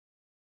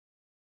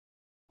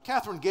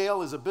Katherine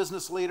Gehl is a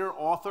business leader,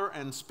 author,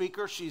 and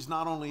speaker. She's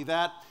not only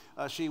that,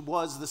 she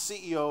was the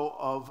CEO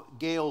of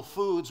Gehl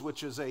Foods,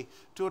 which is a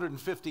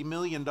 $250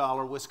 million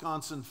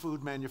Wisconsin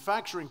food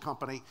manufacturing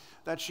company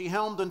that she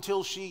helmed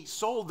until she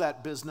sold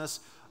that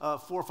business 4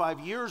 or 5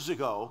 years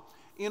ago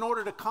in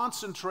order to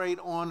concentrate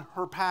on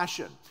her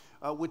passion,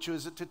 which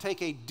was to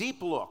take a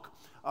deep look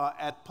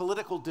at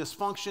political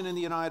dysfunction in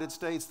the United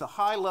States, the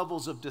high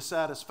levels of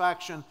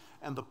dissatisfaction,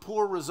 and the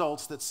poor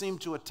results that seem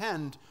to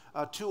attend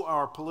to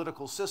our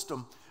political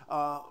system,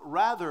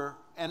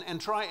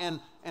 and try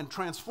and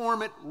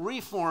transform it,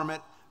 reform it,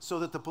 so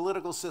that the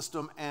political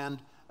system and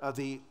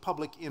the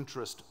public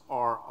interest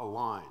are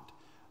aligned.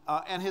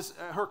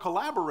 Her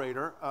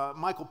collaborator,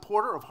 Michael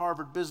Porter of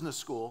Harvard Business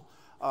School,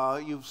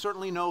 you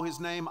certainly know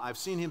his name. I've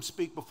seen him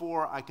speak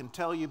before. I can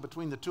tell you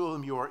between the two of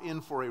them, you are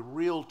in for a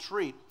real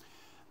treat.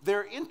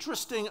 Their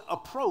interesting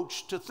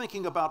approach to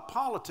thinking about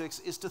politics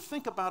is to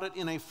think about it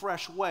in a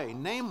fresh way,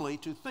 namely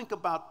to think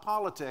about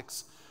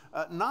politics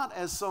not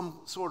as some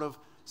sort of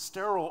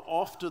sterile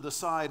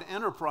off-to-the-side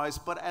enterprise,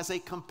 but as a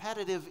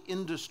competitive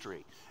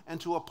industry, and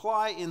to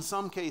apply in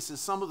some cases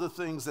some of the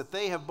things that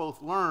they have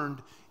both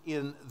learned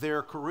in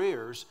their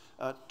careers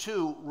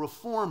to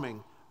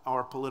reforming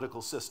our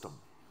political system.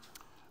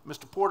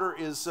 Mr. Porter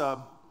is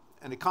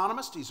an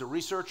economist. He's a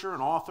researcher,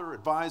 an author,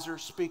 advisor,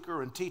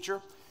 speaker, and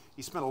teacher.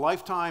 He spent a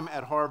lifetime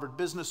at Harvard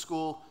Business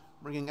School,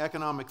 bringing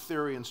economic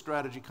theory and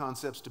strategy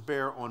concepts to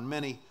bear on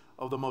many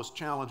of the most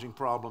challenging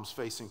problems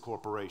facing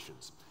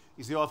corporations.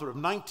 He's the author of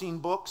 19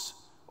 books,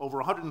 over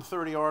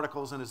 130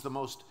 articles, and is the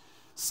most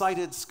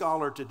cited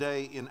scholar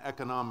today in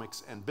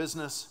economics and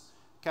business.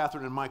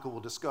 Katherine and Michael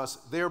will discuss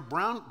their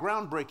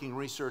groundbreaking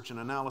research and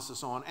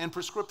analysis on, and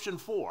prescription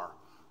for,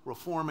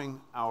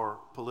 reforming our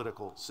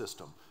political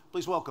system.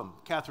 Please welcome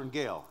Katherine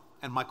Gehl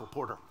and Michael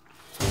Porter.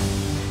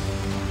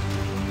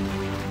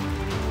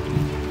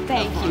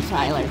 Thank you,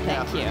 Tyler.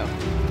 Thank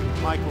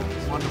you. Michael,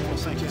 wonderful.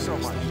 Thank you so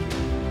much.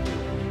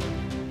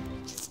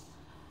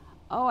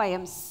 Oh, I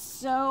am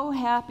so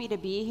happy to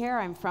be here.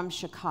 I'm from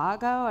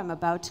Chicago. I'm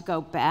about to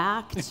go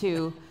back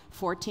to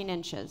 14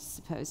 inches,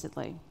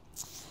 supposedly.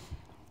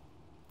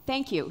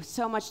 Thank you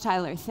so much,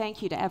 Tyler.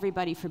 Thank you to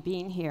everybody for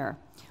being here.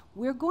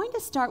 We're going to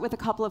start with a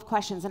couple of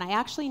questions, and I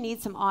actually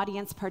need some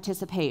audience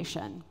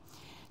participation.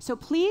 So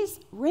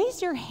please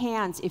raise your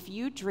hands if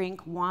you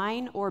drink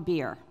wine or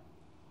beer.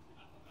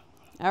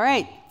 All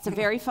right, it's a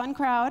very fun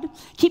crowd.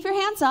 Keep your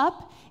hands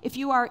up if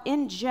you are,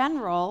 in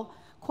general,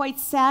 quite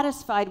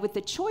satisfied with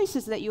the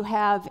choices that you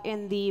have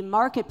in the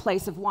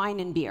marketplace of wine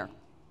and beer.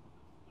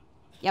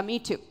 Yeah, me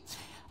too.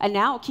 And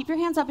now, keep your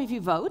hands up if you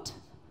vote.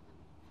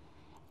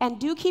 And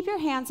do keep your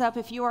hands up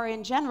if you are,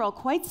 in general,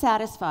 quite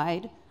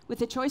satisfied with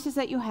the choices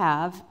that you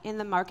have in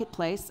the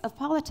marketplace of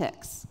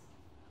politics.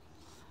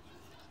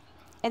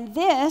 And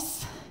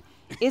this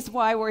is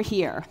why we're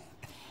here.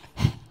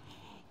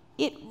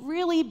 It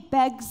really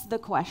begs the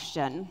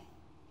question,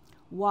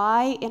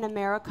 why in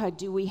America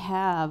do we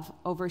have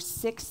over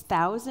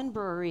 6,000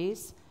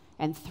 breweries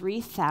and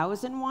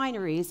 3,000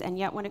 wineries, and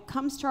yet when it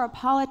comes to our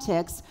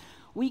politics,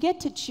 we get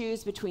to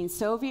choose between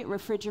Soviet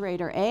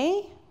refrigerator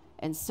A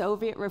and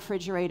Soviet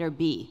refrigerator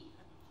B?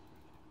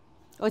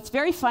 Oh, it's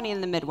very funny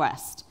in the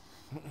Midwest.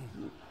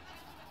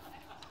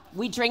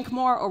 We drink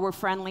more or we're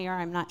friendlier,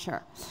 I'm not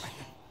sure.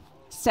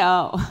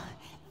 So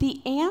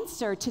the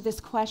answer to this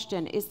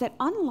question is that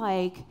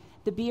unlike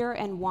the beer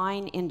and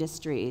wine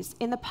industries,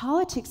 in the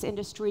politics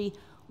industry,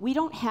 we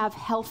don't have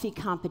healthy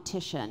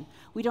competition.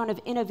 We don't have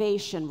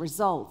innovation,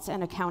 results,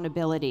 and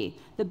accountability,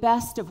 the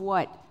best of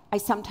what I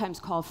sometimes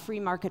call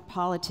free market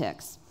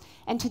politics.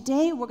 And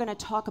today, we're going to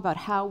talk about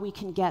how we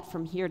can get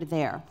from here to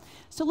there.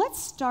 So let's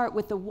start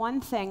with the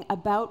one thing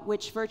about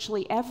which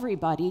virtually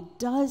everybody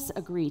does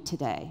agree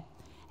today,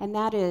 and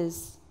that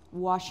is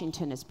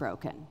Washington is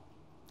broken.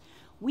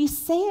 We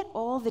say it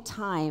all the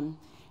time.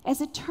 As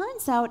it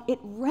turns out, it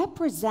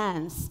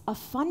represents a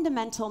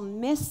fundamental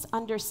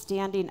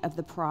misunderstanding of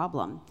the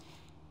problem.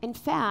 In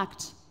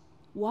fact,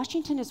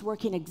 Washington is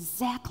working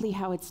exactly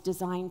how it's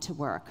designed to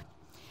work.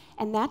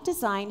 And that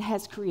design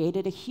has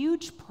created a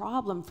huge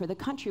problem for the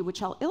country,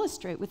 which I'll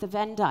illustrate with a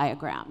Venn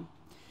diagram.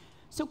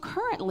 So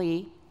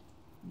currently,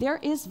 there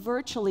is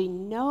virtually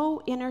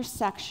no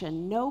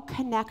intersection, no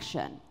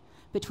connection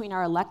between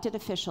our elected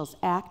officials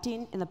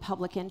acting in the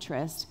public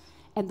interest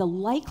and the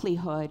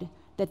likelihood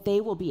that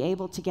they will be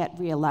able to get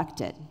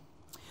reelected.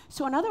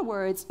 So in other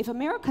words, if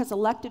America's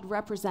elected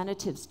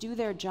representatives do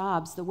their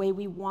jobs the way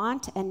we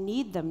want and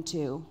need them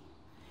to,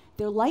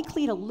 they're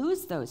likely to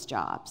lose those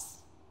jobs.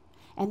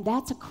 And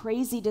that's a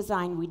crazy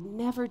design. We'd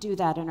never do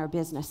that in our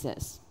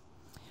businesses.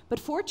 But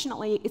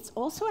fortunately, it's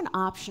also an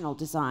optional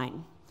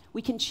design.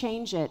 We can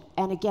change it,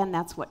 and again,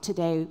 that's what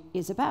today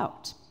is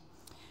about.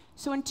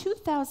 So in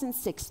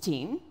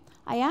 2016,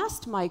 I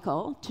asked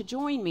Michael to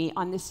join me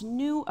on this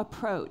new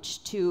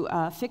approach to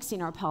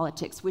fixing our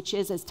politics, which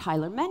is, as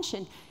Tyler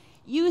mentioned,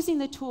 using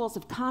the tools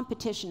of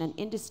competition and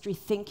industry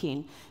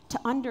thinking to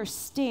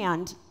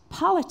understand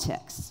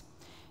politics,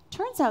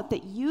 Turns out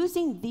that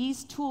using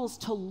these tools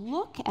to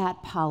look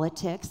at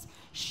politics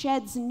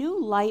sheds new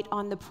light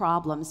on the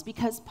problems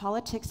because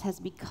politics has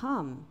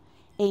become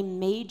a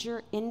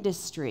major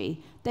industry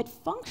that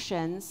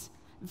functions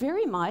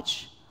very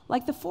much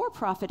like the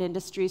for-profit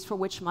industries for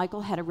which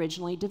Michael had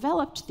originally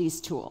developed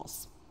these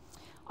tools.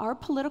 Our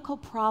political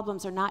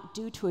problems are not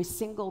due to a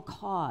single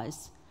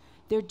cause.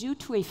 They're due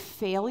to a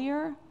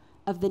failure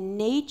of the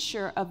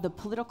nature of the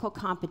political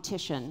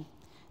competition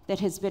that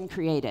has been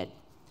created.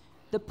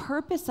 The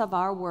purpose of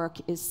our work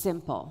is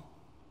simple.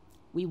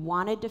 We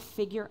wanted to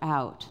figure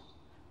out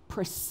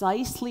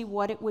precisely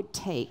what it would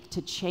take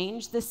to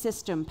change the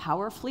system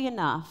powerfully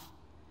enough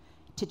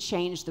to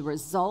change the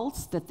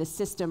results that the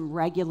system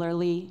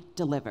regularly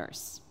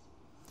delivers.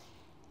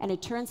 And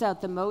it turns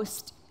out the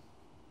most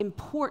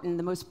important,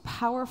 the most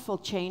powerful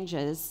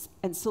changes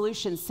and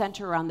solutions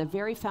center around the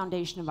very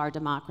foundation of our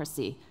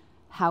democracy,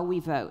 how we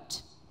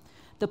vote.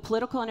 The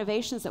political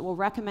innovations that we'll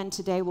recommend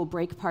today will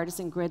break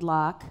partisan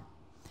gridlock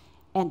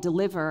and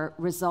deliver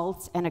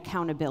results and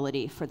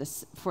accountability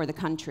for the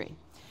country.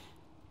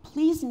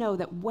 Please know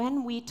that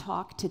when we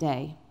talk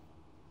today,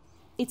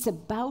 it's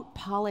about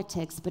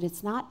politics, but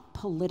it's not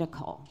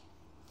political.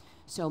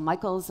 So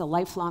Michael's a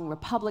lifelong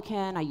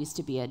Republican. I used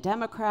to be a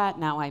Democrat.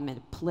 Now I'm a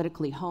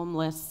politically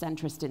homeless,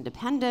 centrist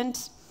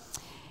independent.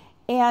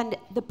 And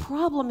the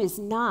problem is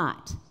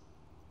not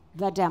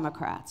the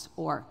Democrats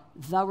or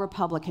the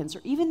Republicans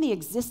or even the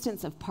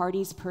existence of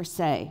parties per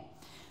se.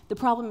 The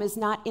problem is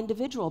not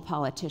individual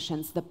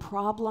politicians. The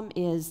problem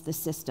is the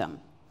system.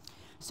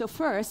 So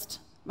first,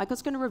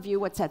 Michael's going to review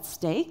what's at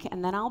stake,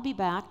 and then I'll be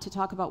back to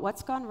talk about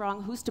what's gone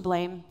wrong, who's to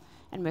blame,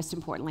 and most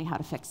importantly, how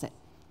to fix it.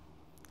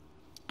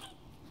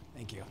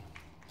 Thank you.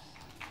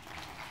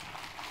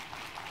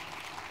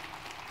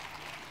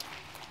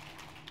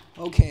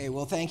 Okay,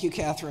 well, thank you,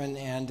 Katherine,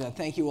 and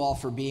thank you all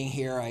for being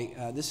here.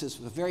 This is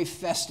a very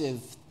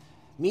festive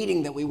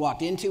meeting that we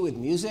walked into with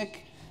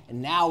music,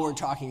 and now we're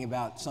talking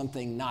about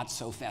something not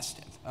so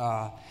festive.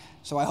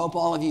 So I hope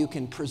all of you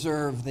can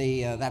preserve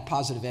that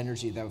positive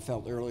energy that I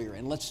felt earlier,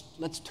 and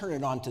let's turn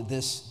it on to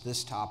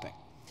this topic.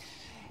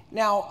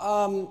 Now,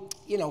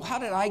 how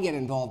did I get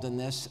involved in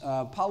this?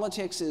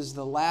 Politics is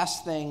the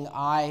last thing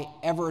I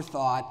ever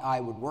thought I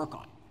would work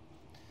on.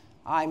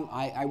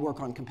 I work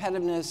on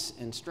competitiveness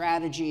and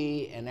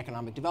strategy and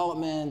economic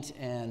development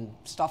and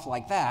stuff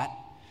like that.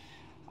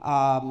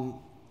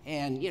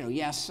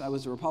 Yes, I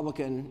was a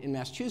Republican in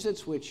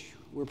Massachusetts, which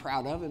we're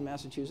proud of in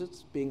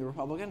Massachusetts, being a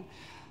Republican.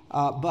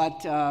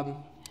 But I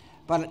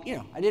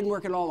didn't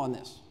work at all on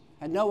this.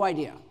 I had no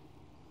idea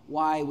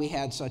why we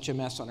had such a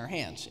mess on our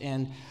hands.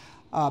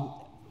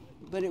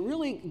 But it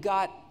really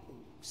got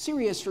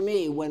serious for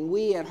me when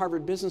we at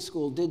Harvard Business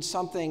School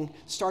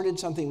started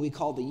something we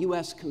called the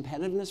U.S.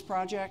 Competitiveness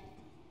Project.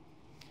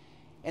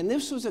 And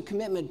this was a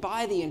commitment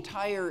by the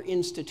entire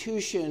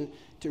institution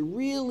to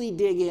really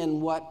dig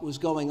in what was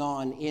going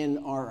on in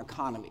our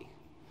economy.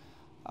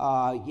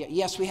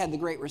 Yes, we had the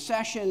Great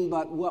Recession,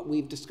 but what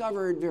we've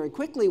discovered very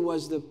quickly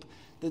was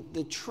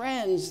the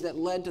trends that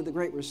led to the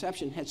Great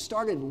Recession had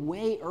started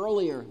way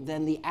earlier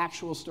than the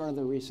actual start of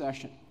the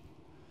recession.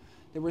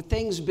 There were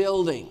things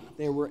building.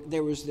 There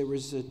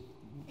was a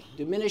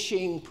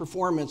diminishing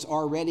performance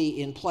already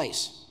in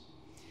place,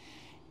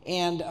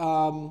 and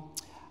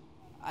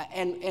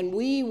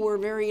we were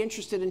very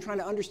interested in trying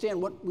to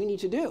understand what we need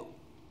to do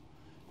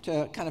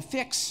to kind of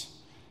fix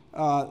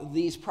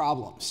these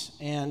problems,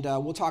 and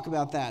we'll talk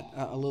about that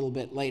a little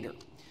bit later.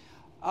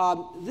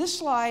 This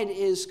slide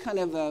is kind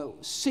of a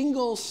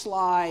single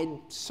slide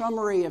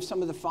summary of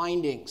some of the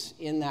findings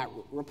in that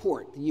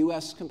report, the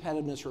U.S.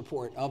 Competitiveness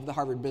Report of the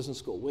Harvard Business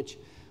School, which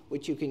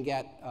you can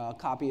get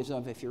copies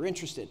of if you're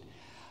interested.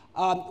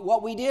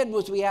 What we did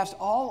was we asked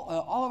all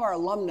of our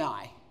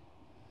alumni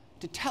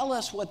to tell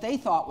us what they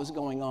thought was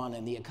going on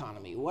in the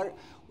economy. What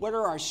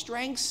are our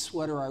strengths?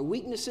 What are our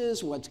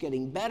weaknesses? What's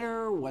getting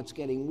better? What's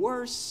getting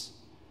worse?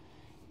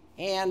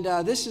 And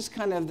this is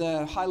kind of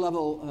the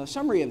high-level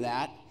summary of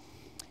that.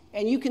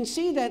 And you can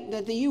see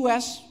that the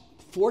U.S.,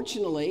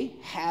 fortunately,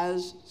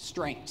 has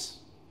strengths.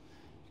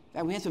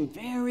 That we have some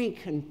very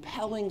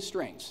compelling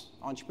strengths.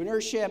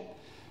 Entrepreneurship,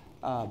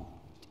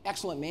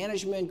 excellent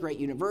management, great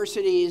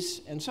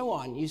universities, and so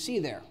on, you see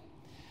there.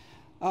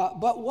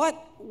 But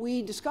what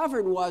we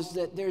discovered was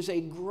that there's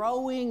a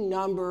growing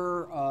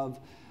number of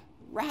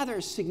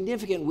rather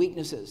significant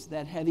weaknesses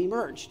that have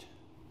emerged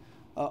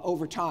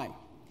over time.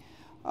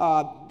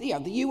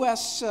 The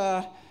U.S.,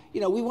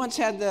 we once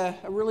had a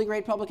really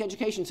great public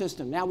education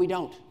system. Now we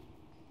don't.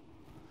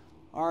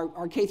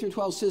 Our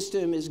K-12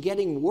 system is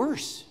getting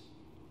worse.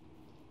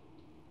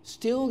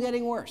 Still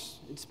getting worse.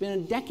 It's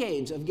been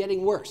decades of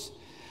getting worse.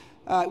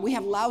 We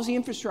have lousy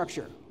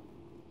infrastructure.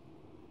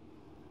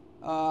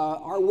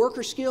 Our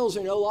worker skills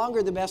are no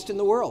longer the best in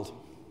the world.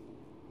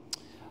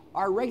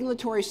 Our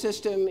regulatory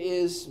system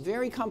is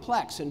very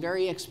complex and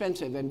very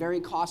expensive and very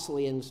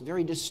costly and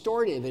very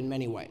distortive in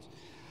many ways.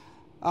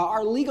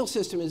 Our legal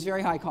system is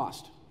very high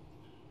cost.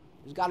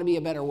 There's got to be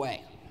a better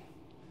way.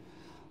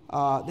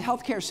 The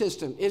healthcare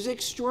system is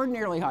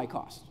extraordinarily high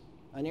cost.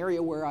 an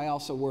area where I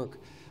also work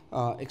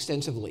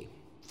extensively,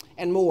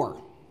 and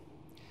more.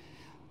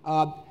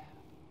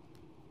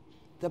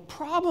 The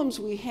problems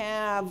we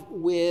have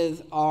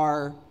with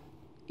our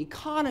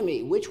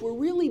economy, which were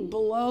really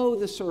below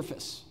the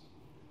surface,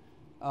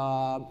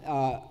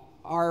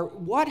 are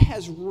what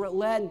has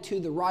led to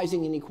the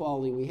rising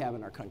inequality we have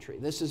in our country.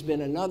 This has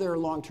been another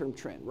long-term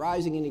trend,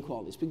 rising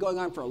inequality. It's been going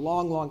on for a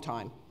long, long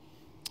time.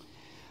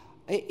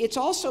 It's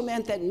also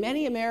meant that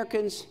many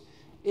Americans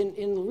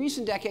in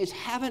recent decades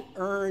haven't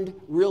earned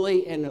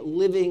really a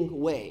living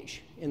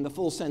wage in the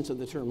full sense of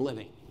the term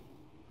living.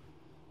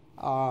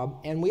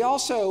 And we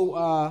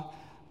also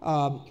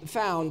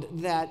found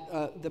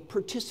that the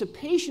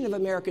participation of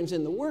Americans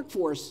in the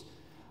workforce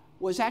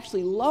was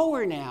actually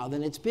lower now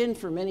than it's been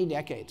for many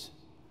decades.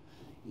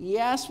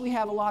 Yes, we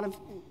have a lot of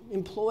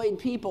employed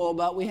people,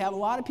 but we have a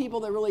lot of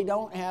people that really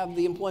don't have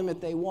the employment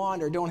they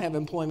want or don't have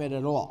employment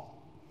at all.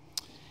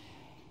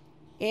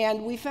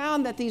 And we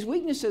found that these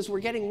weaknesses were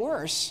getting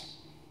worse.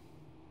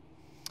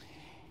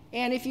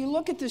 And if you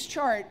look at this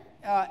chart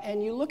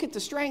and you look at the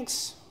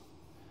strengths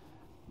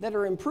that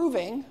are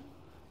improving,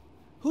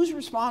 who's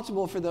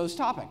responsible for those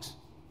topics?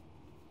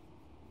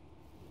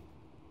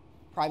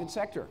 Private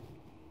sector.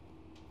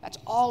 That's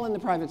all in the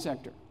private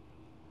sector.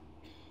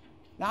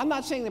 Now, I'm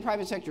not saying the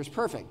private sector is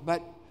perfect,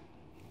 but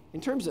in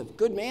terms of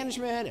good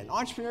management and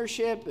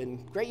entrepreneurship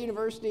and great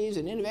universities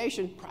and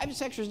innovation, private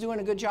sector is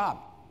doing a good job.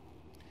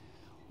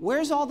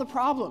 Where's all the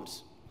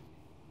problems?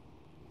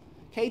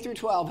 K through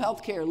 12,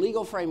 healthcare,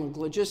 legal framework,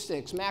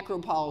 logistics, macro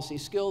policy,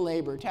 skilled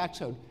labor, tax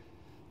code,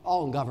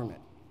 all in government.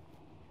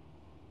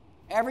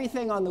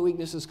 Everything on the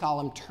weaknesses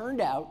column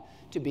turned out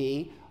to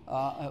be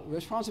a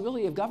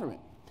responsibility of government.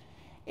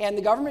 And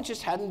the government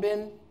just hadn't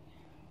been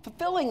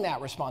fulfilling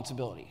that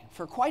responsibility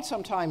for quite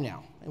some time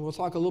now. And we'll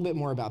talk a little bit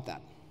more about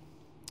that.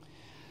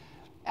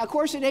 Of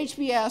course, at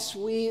HBS,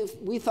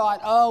 we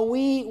thought, oh,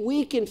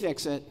 we can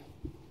fix it.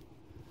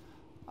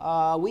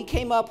 We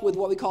came up with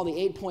what we call the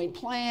 8-point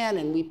plan,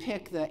 and we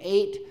picked the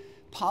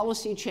 8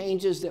 policy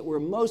changes that were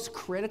most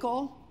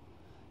critical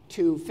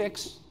to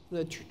fix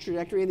the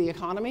trajectory of the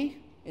economy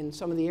in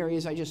some of the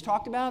areas I just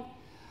talked about.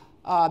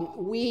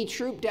 We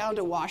trooped down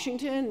to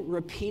Washington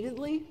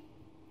repeatedly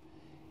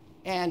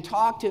and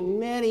talked to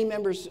many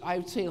members, I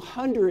would say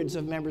hundreds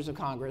of members of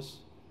Congress,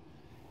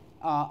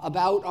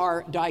 about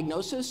our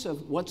diagnosis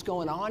of what's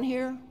going on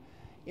here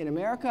in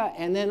America,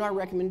 and then our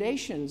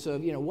recommendations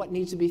of what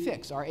needs to be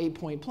fixed, our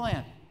 8-point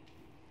plan.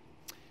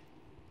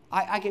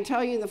 I can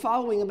tell you the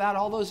following about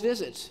all those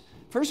visits.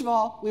 First of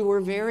all, we were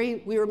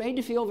made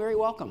to feel very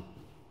welcome.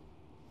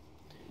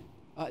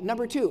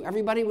 Number 2,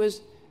 everybody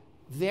was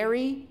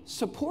very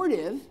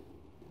supportive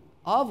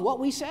of what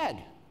we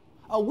said.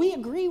 We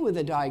agree with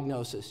the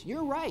diagnosis.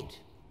 You're right.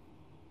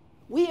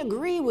 We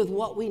agree with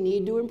what we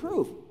need to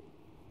improve.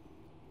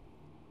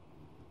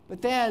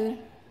 But then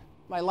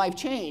my life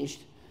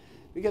changed,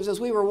 because as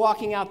we were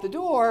walking out the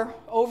door,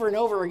 over and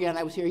over again,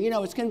 I was hearing,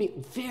 it's going to be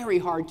very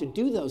hard to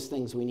do those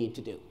things we need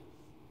to do. In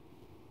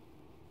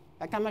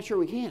fact, I'm not sure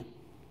we can.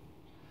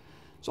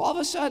 So all of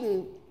a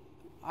sudden,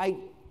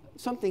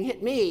 something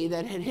hit me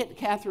that had hit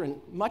Katherine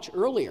much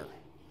earlier,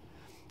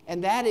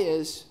 and that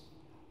is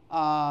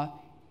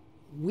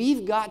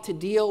we've got to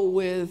deal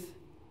with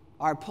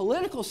our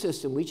political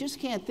system. We just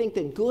can't think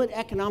that good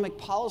economic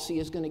policy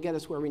is going to get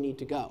us where we need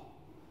to go.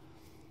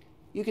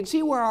 You can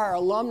see where our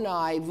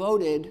alumni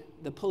voted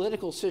the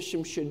political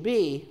system should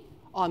be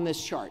on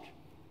this chart.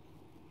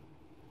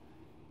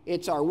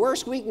 It's our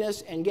worst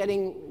weakness and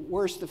getting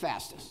worse the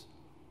fastest.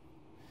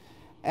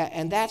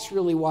 And that's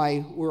really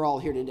why we're all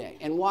here today,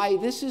 and why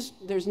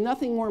there's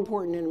nothing more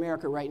important in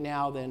America right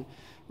now than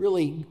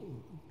really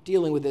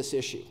dealing with this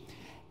issue.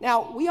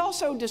 Now, we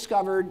also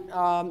discovered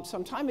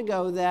some time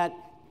ago that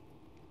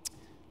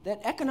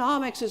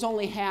economics is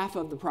only half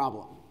of the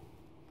problem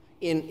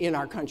in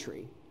our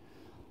country.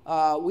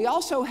 We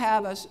also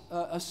have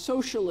a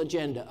social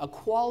agenda, a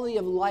quality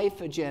of life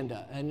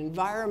agenda, an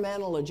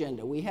environmental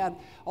agenda. We have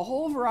a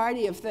whole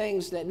variety of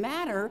things that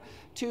matter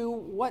to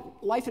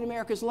what life in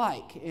America is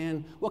like,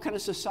 and what kind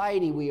of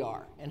society we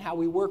are, and how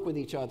we work with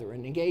each other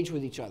and engage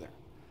with each other.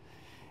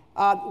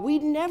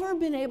 We'd never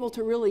been able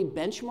to really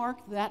benchmark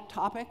that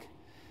topic,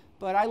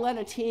 but I led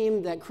a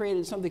team that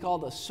created something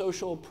called the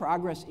Social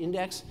Progress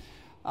Index.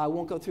 I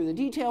won't go through the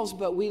details,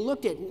 but we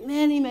looked at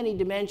many, many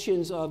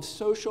dimensions of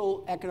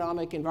social,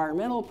 economic,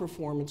 environmental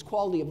performance,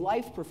 quality of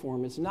life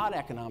performance, not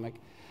economic,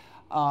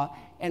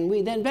 and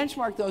we then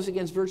benchmarked those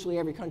against virtually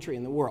every country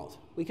in the world.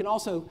 We can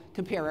also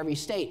compare every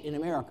state in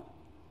America.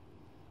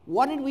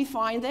 What did we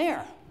find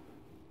there?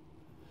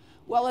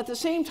 Well, at the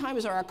same time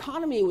as our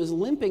economy was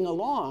limping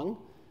along,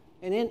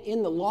 and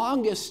in the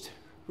longest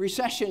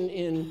recession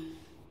in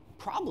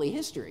probably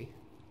history,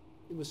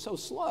 it was so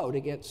slow to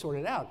get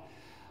sorted out,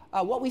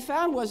 what we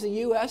found was the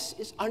U.S.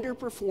 is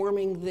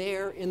underperforming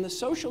there in the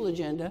social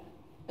agenda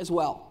as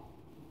well.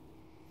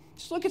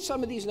 Just look at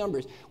some of these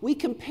numbers. We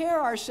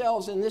compare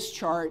ourselves in this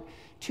chart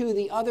to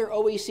the other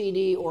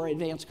OECD or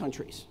advanced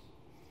countries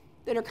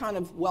that are kind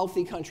of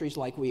wealthy countries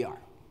like we are.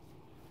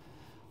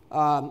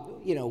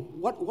 You know,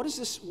 what is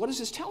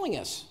this telling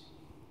us?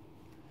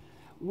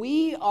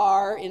 We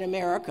are in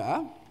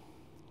America.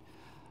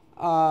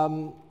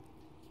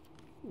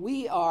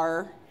 We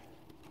are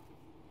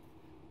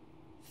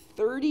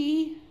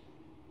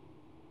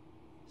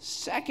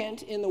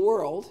 32nd in the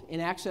world in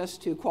access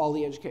to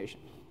quality education.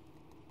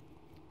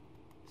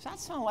 Does that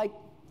sound like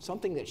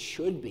something that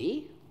should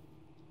be?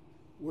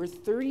 We're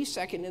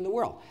 32nd in the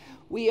world.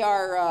 We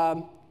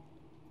are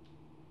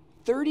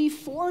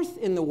 34th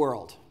in the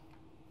world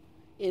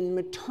in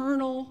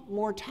maternal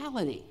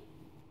mortality.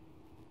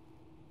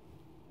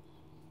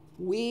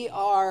 We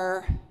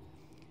are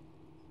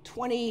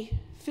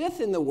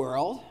 25th in the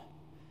world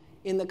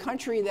in the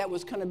country that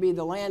was going to be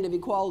the land of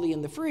equality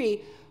and the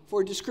free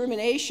for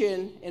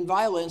discrimination and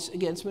violence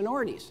against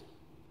minorities.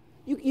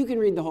 You can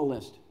read the whole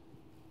list.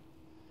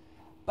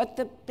 But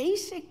the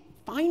basic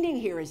finding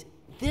here is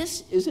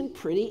this isn't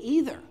pretty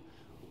either.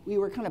 We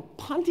were kind of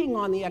punting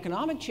on the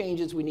economic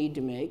changes we need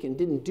to make and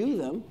didn't do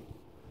them.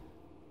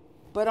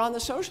 But on the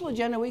social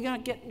agenda, we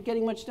got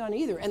getting much done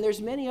either. And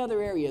there's many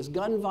other areas,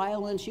 gun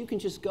violence, you can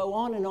just go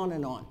on and on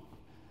and on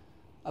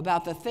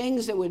about the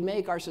things that would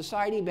make our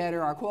society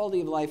better, our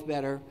quality of life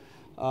better,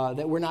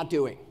 that we're not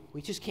doing.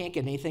 We just can't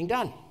get anything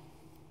done.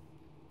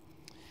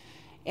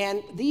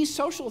 And these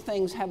social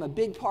things have a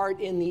big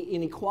part in the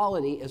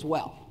inequality as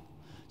well.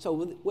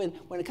 So when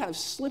a kind of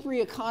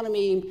slippery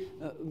economy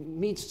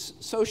meets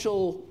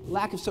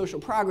lack of social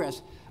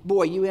progress,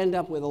 boy, you end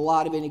up with a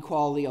lot of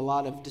inequality, a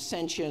lot of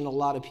dissension, a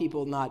lot of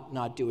people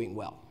not doing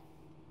well.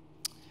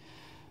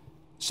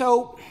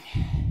 So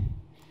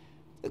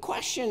the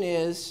question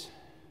is,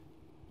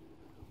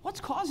 what's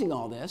causing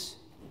all this?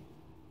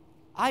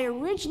 I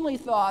originally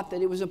thought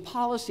that it was a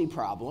policy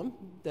problem,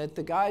 that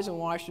the guys in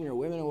Washington or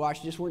women in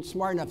Washington just weren't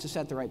smart enough to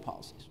set the right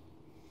policies.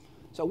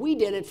 So we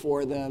did it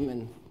for them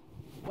and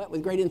went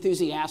with great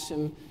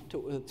enthusiasm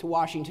to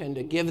Washington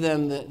to give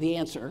them the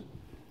answer.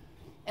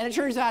 And it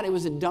turns out it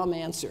was a dumb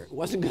answer. It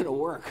wasn't going to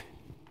work.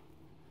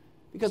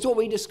 Because what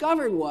we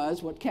discovered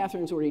was, what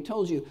Katherine's already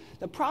told you,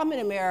 the problem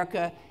in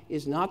America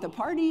is not the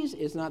parties,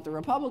 it's not the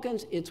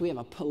Republicans, we have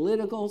a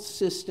political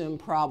system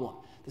problem.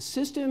 The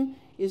system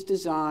is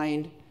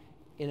designed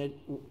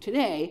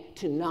today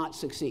to not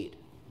succeed,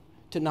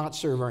 to not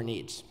serve our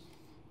needs.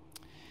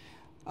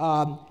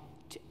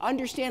 To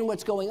understand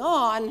what's going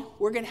on,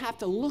 we're going to have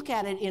to look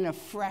at it in a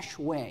fresh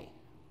way.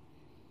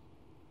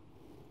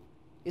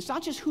 It's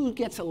not just who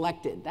gets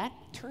elected. That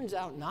turns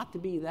out not to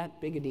be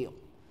that big a deal.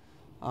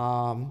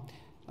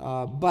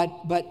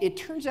 But it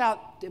turns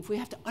out if we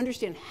have to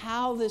understand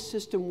how this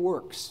system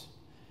works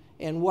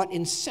and what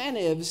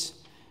incentives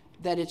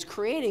that it's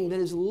creating that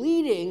is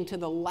leading to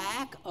the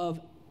lack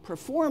of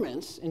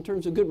performance in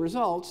terms of good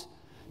results,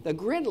 the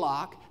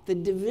gridlock, the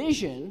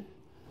division,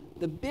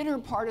 the bitter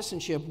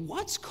partisanship,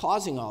 what's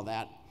causing all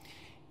that?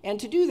 And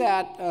to do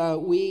that,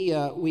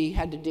 we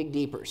had to dig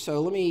deeper.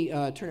 So let me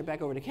turn it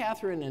back over to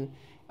Katherine and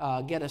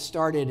get us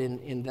started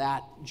in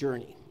that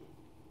journey.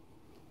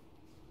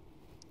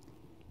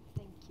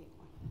 Thank you.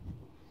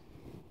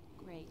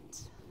 Great.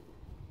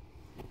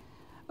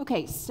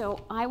 Okay,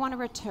 so I want to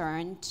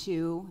return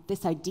to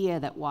this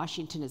idea that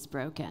Washington is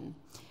broken.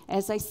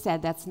 As I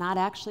said, that's not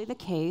actually the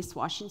case.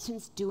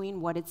 Washington's doing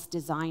what it's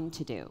designed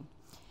to do.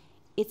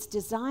 It's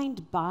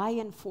designed by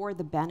and for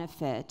the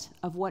benefit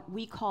of what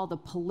we call the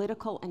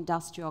political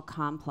industrial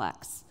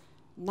complex,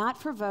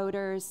 not for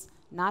voters,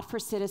 not for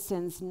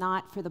citizens,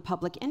 not for the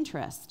public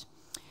interest.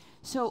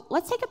 So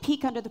let's take a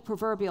peek under the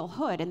proverbial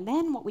hood, and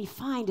then what we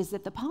find is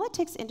that the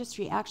politics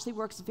industry actually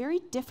works very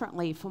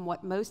differently from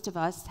what most of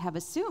us have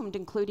assumed,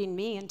 including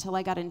me, until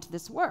I got into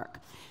this work.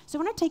 So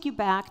I want to take you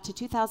back to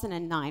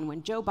 2009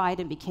 when Joe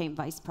Biden became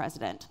vice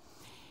president.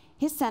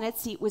 His Senate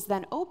seat was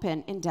then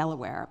open in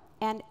Delaware,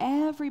 and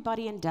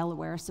everybody in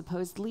Delaware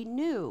supposedly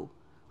knew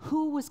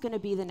who was going to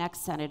be the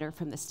next senator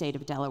from the state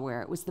of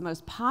Delaware. It was the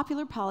most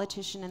popular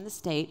politician in the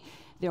state,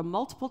 their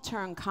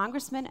multiple-term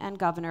congressman and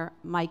governor,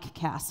 Mike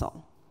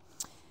Castle.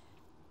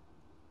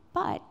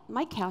 But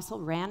Mike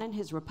Castle ran in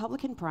his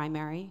Republican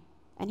primary,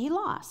 and he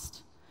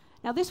lost.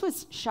 Now, this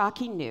was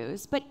shocking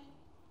news, but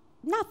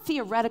not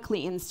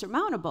theoretically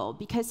insurmountable,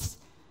 because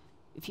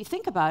if you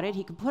think about it,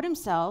 he could put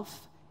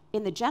himself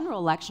in the general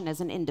election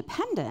as an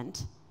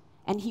independent,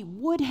 and he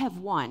would have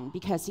won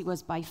because he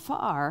was by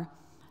far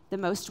the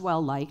most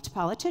well-liked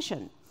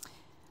politician.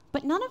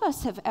 But none of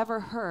us have ever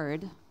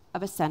heard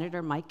of a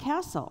Senator Mike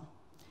Castle,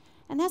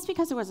 and that's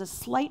because there was a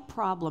slight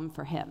problem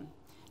for him.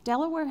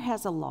 Delaware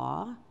has a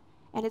law,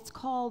 and it's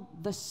called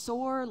the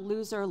sore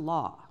loser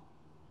law.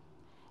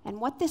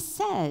 And what this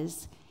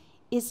says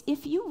is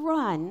if you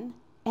run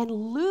and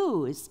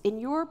lose in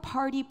your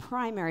party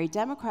primary,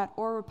 Democrat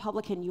or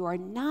Republican, you are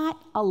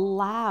not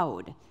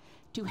allowed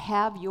to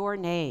have your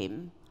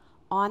name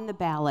on the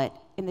ballot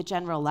in the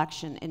general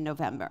election in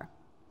November.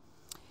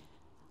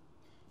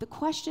 The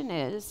question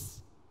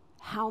is,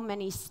 how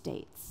many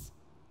states?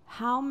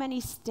 How many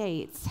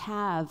states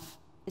have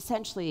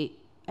essentially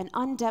an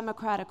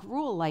undemocratic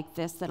rule like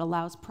this that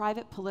allows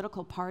private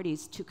political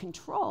parties to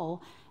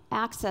control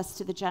access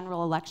to the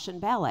general election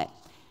ballot?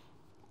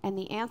 And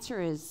the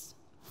answer is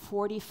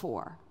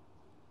 44.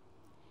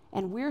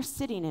 And we're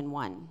sitting in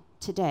one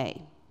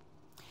today.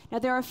 Now,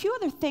 there are a few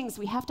other things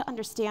we have to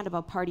understand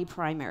about party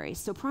primaries.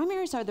 So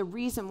primaries are the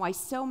reason why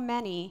so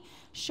many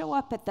show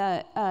up at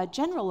the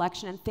general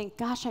election and think,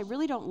 gosh, I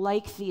really don't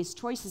like these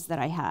choices that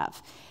I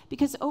have.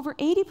 Because over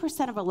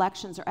 80% of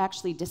elections are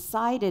actually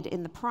decided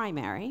in the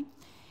primary.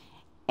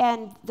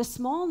 And the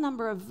small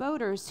number of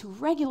voters who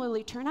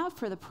regularly turn out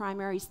for the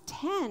primaries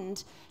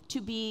tend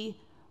to be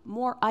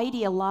more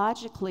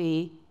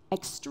ideologically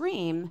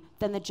extreme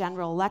than the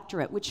general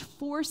electorate, which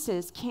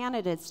forces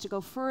candidates to go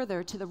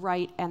further to the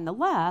right and the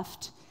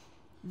left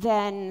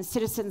than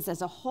citizens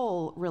as a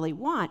whole really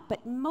want.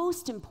 But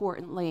most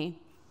importantly,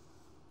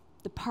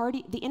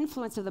 the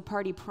influence of the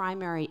party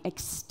primary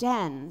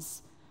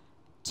extends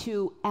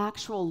to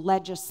actual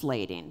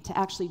legislating, to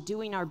actually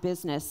doing our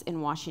business in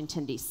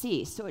Washington,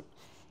 D.C. So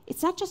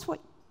it's not just what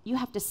you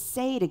have to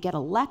say to get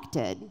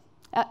elected.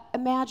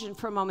 Imagine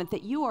for a moment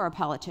that you are a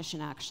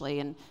politician, actually,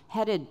 and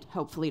headed,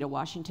 hopefully, to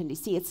Washington,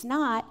 D.C. It's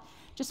not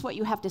just what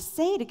you have to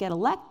say to get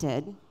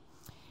elected.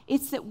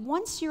 It's that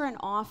once you're in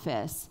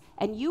office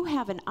and you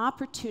have an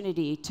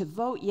opportunity to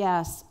vote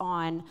yes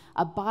on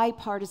a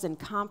bipartisan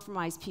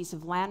compromise piece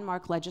of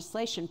landmark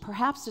legislation,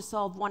 perhaps to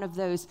solve one of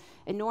those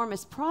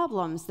enormous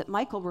problems that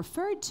Michael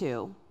referred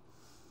to,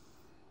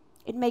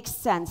 it makes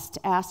sense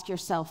to ask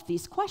yourself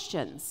these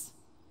questions.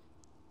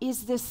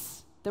 Is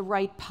this the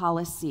right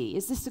policy?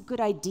 Is this a good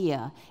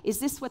idea? Is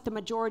this what the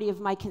majority of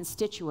my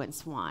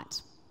constituents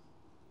want?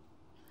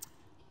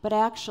 But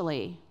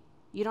actually,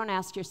 you don't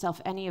ask yourself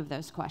any of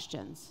those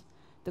questions.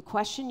 The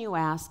question you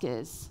ask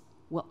is,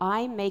 will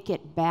I make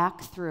it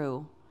back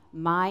through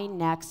my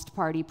next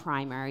party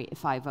primary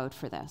if I vote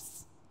for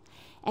this?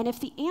 And if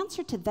the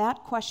answer to that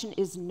question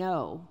is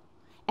no,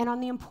 and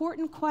on the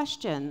important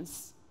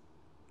questions,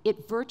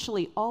 it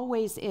virtually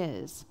always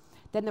is,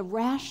 then the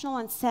rational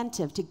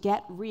incentive to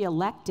get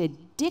reelected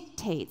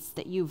dictates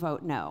that you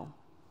vote no.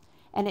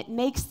 And it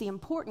makes the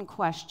important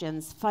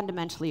questions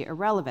fundamentally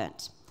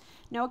irrelevant.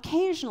 Now,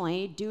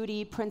 occasionally,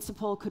 duty,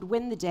 principle could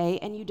win the day,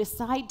 and you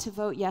decide to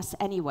vote yes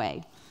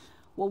anyway.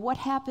 Well, what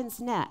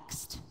happens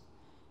next?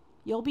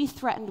 You'll be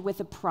threatened with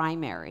a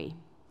primary.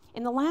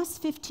 In the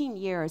last 15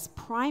 years,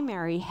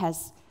 primary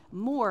has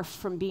morphed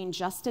from being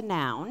just a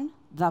noun,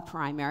 the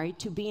primary,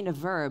 to being a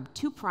verb,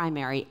 to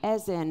primary,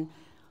 as in,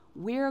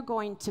 we're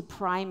going to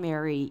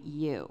primary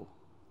you.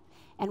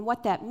 And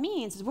what that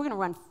means is we're going to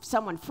run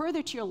someone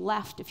further to your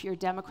left if you're a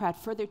Democrat,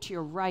 further to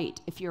your right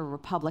if you're a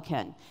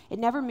Republican. It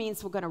never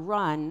means we're going to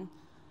run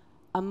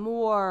a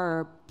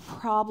more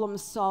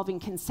problem-solving,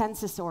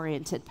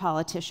 consensus-oriented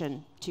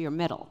politician to your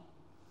middle.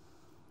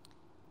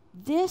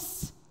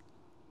 This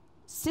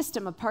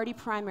system of party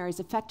primaries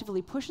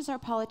effectively pushes our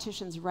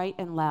politicians right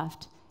and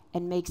left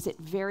and makes it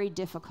very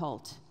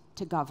difficult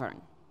to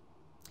govern.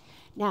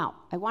 Now,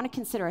 I want to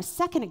consider a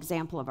second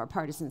example of our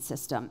partisan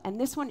system, and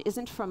this one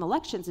isn't from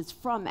elections, it's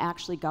from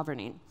actually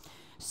governing.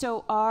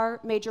 So our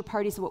major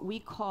parties, what we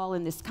call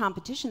in this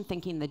competition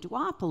thinking the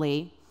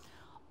duopoly,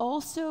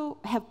 also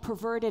have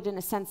perverted, in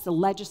a sense, the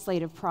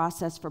legislative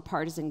process for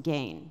partisan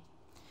gain.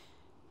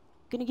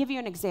 I'm going to give you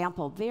an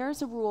example.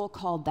 There's a rule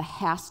called the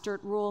Hastert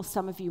Rule.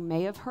 Some of you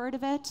may have heard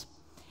of it.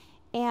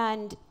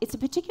 And it's a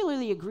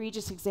particularly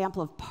egregious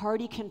example of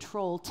party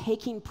control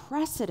taking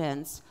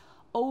precedence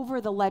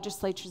over the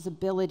legislature's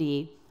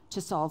ability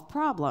to solve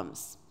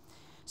problems.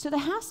 So the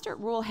Hastert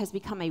Rule has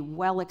become a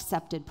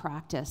well-accepted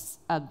practice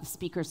of the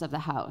speakers of the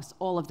House,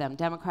 all of them,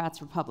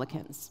 Democrats,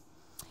 Republicans.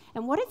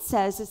 And what it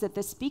says is that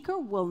the speaker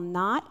will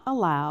not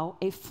allow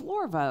a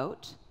floor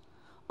vote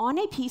on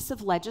a piece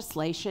of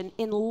legislation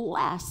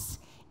unless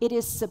it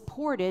is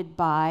supported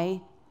by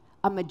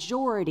a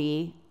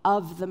majority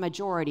of the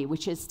majority,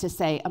 which is to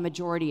say a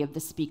majority of the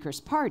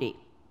speaker's party.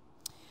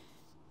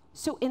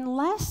 So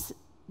unless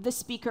the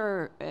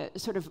speaker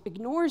sort of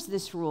ignores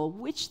this rule,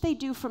 which they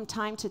do from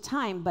time to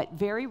time, but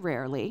very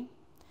rarely,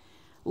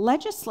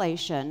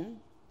 legislation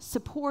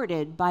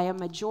supported by a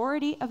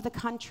majority of the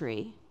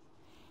country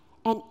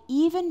and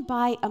even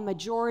by a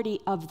majority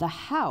of the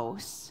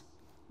House,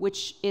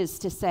 which is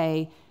to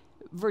say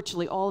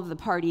virtually all of the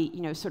party,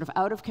 sort of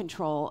out of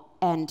control,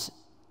 and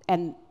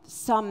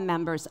some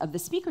members of the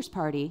speaker's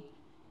party,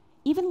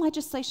 even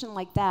legislation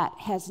like that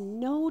has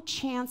no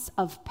chance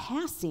of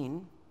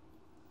passing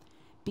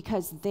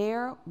because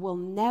there will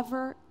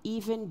never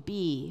even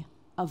be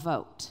a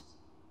vote.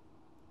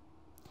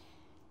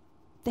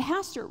 The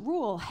Hastert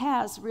Rule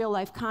has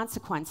real-life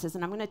consequences,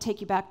 and I'm going to take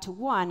you back to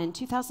one. In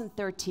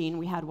 2013,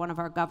 we had one of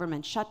our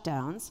government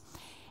shutdowns,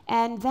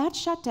 and that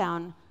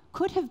shutdown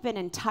could have been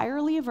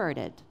entirely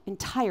averted,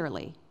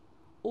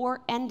 or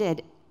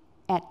ended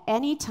at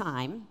any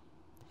time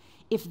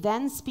if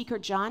then Speaker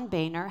John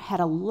Boehner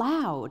had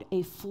allowed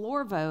a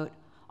floor vote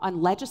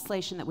on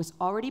legislation that was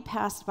already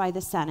passed by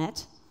the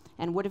Senate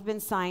and would have been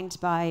signed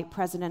by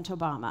President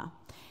Obama.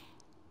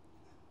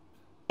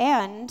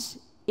 And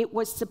it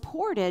was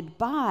supported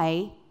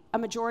by a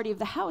majority of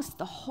the House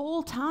the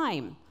whole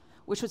time,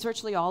 which was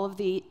virtually all of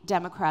the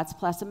Democrats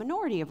plus a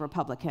minority of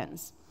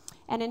Republicans.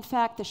 And in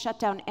fact, the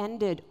shutdown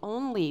ended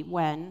only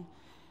when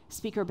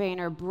Speaker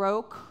Boehner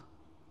broke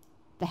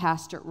the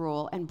Hastert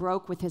rule and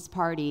broke with his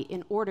party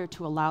in order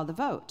to allow the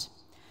vote.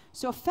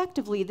 So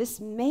effectively, this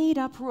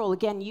made-up rule,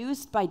 again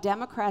used by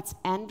Democrats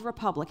and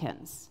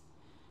Republicans,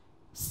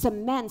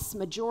 cements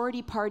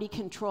majority party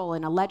control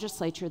in a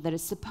legislature that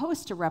is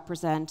supposed to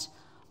represent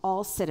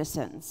all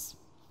citizens.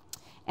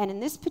 And in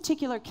this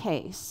particular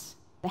case,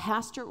 the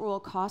Hastert rule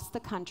cost the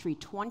country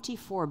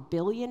 $24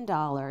 billion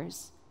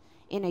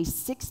in a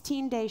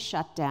 16-day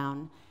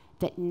shutdown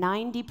that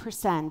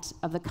 90%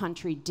 of the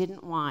country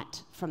didn't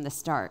want from the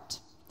start.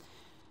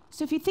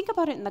 So if you think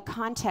about it in the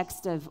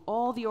context of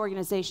all the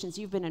organizations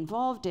you've been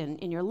involved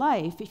in your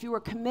life, if you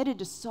were committed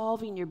to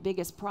solving your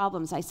biggest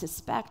problems, I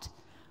suspect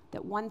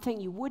that one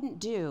thing you wouldn't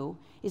do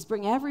is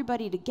bring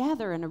everybody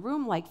together in a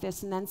room like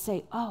this and then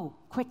say, oh,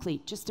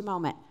 quickly, just a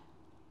moment.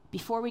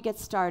 Before we get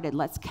started,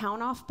 let's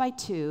count off by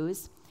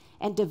twos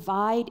and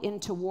divide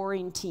into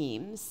warring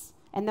teams,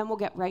 and then we'll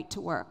get right to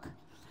work.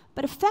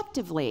 But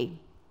effectively,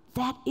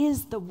 that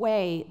is the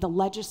way the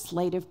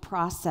legislative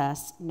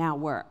process now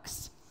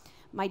works.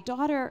 My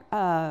daughter,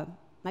 my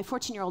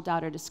 14-year-old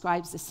daughter,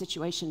 describes the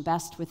situation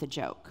best with a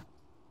joke.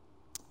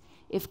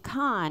 If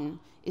con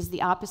is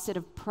the opposite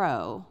of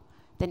pro,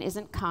 then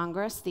isn't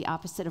Congress the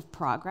opposite of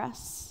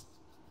progress?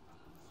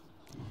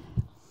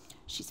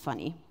 She's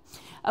funny.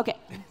 Okay,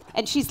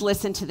 and she's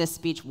listened to this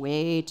speech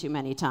way too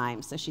many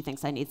times, so she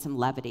thinks I need some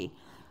levity.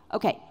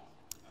 Okay,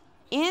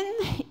 in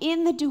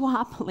the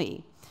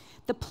duopoly,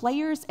 the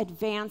players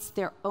advance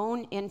their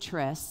own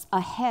interests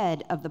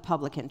ahead of the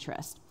public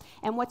interest.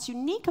 And what's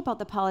unique about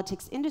the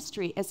politics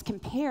industry as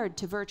compared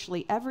to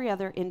virtually every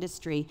other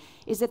industry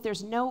is that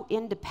there's no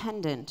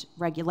independent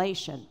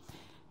regulation.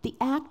 The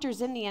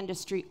actors in the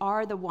industry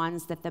are the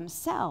ones that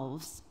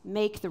themselves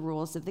make the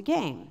rules of the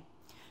game.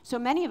 So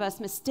many of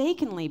us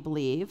mistakenly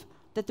believe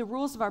that the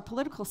rules of our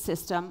political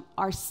system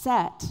are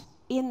set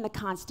in the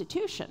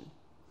Constitution.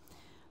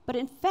 But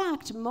in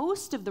fact,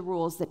 most of the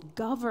rules that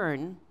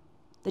govern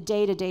the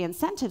day-to-day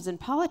incentives in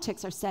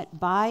politics are set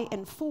by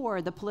and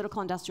for the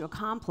political industrial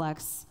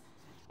complex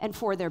and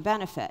for their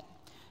benefit.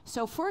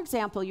 So for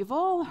example, you've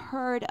all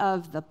heard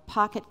of the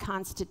pocket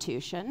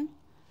constitution.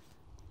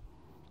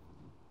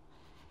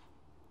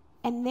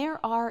 And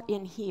there are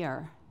in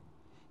here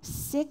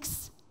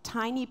 6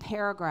 tiny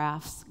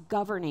paragraphs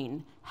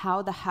governing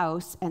how the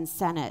House and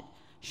Senate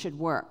should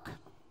work.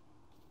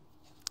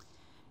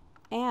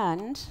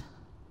 And,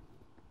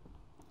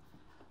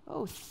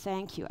 oh,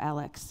 thank you,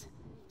 Alex.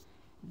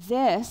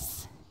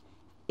 This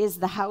is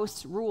the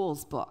House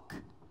Rules book.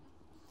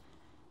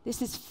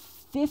 This is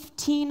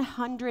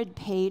 1,500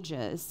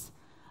 pages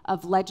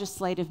of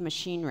legislative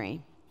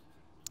machinery.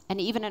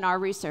 And even in our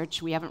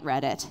research, we haven't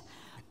read it.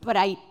 But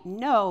I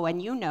know,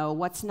 and you know,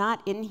 what's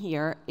not in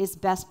here is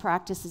best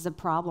practices of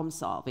problem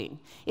solving.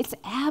 It's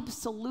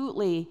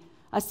absolutely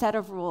a set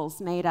of rules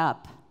made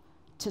up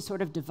to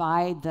sort of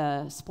divide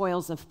the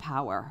spoils of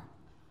power.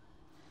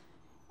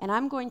 And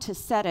I'm going to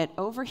set it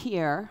over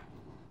here,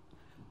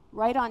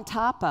 right on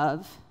top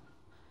of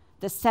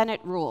the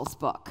Senate Rules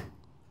book.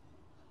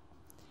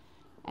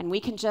 And we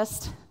can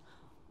just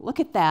look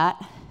at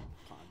that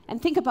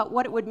and think about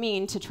what it would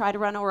mean to try to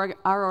run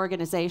our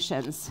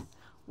organizations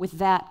with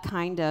that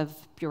kind of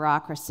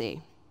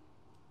bureaucracy.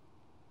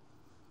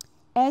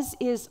 As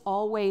is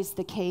always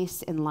the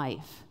case in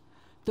life,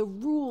 the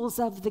rules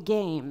of the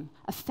game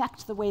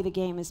affect the way the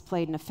game is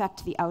played and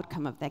affect the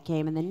outcome of that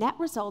game. And the net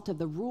result of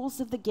the rules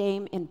of the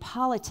game in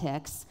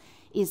politics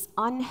is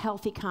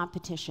unhealthy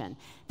competition.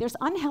 There's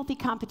unhealthy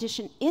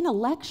competition in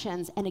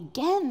elections, and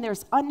again,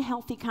 there's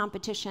unhealthy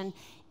competition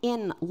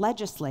in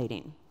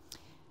legislating.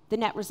 The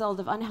net result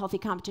of unhealthy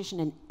competition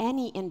in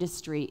any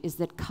industry is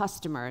that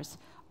customers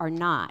are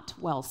not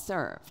well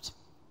served.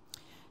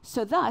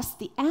 So thus,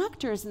 the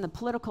actors in the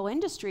political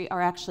industry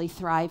are actually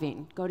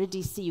thriving. Go to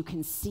DC, you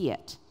can see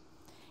it.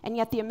 And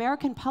yet the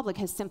American public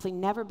has simply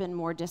never been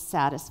more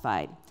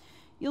dissatisfied.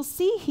 You'll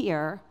see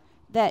here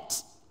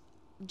that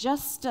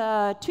just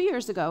 2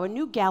 years ago, a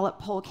new Gallup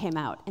poll came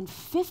out, and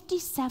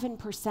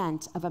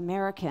 57% of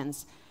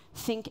Americans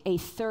think a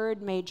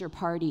third major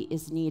party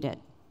is needed.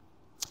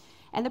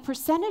 And the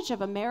percentage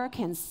of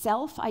Americans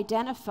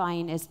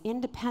self-identifying as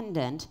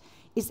independent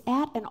is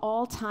at an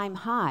all-time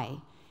high.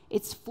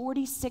 It's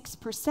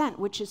 46%,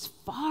 which is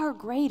far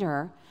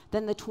greater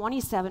than the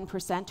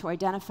 27% who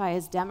identify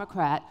as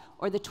Democrat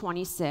or the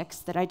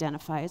 26% that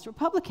identify as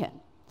Republican.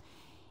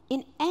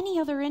 In any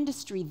other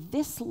industry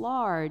this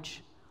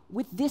large,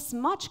 with this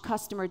much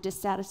customer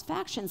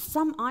dissatisfaction,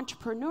 some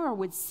entrepreneur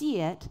would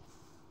see it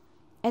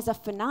as a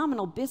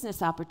phenomenal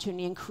business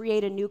opportunity and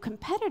create a new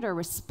competitor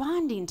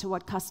responding to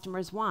what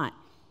customers want.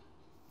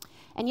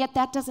 And yet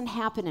that doesn't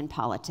happen in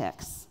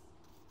politics,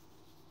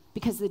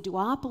 because the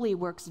duopoly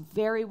works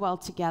very well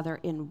together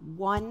in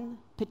one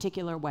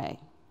particular way,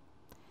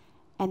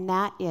 and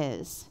that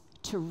is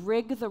to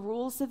rig the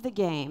rules of the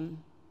game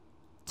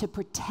to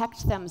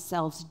protect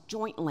themselves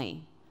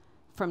jointly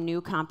from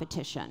new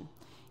competition.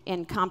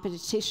 In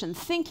competition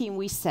thinking,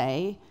 we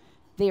say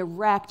They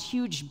erect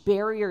huge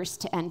barriers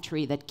to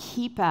entry that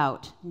keep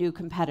out new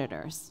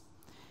competitors.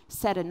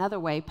 Said another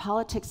way,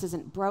 politics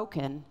isn't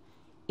broken,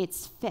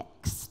 it's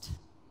fixed.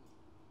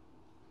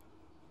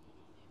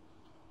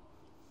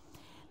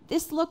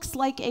 This looks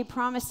like a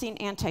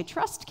promising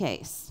antitrust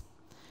case,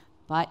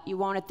 but you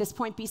won't at this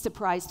point be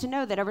surprised to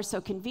know that ever so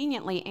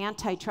conveniently,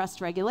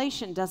 antitrust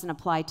regulation doesn't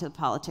apply to the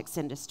politics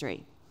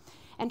industry.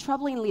 And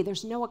troublingly,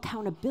 there's no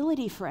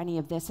accountability for any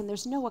of this, and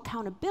there's no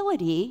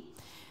accountability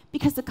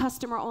because the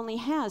customer only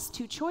has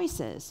two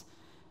choices.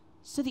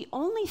 So the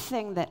only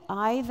thing that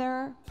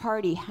either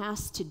party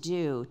has to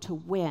do to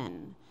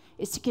win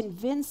is to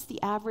convince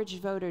the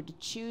average voter to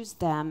choose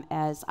them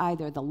as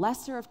either the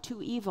lesser of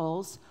two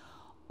evils,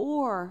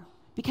 or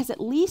because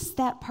at least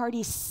that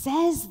party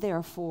says,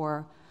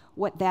 therefore,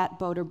 what that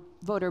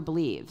voter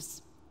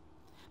believes.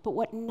 But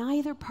what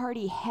neither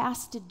party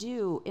has to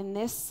do in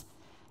this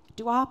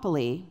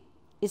duopoly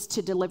is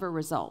to deliver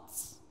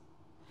results.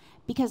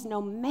 Because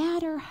no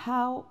matter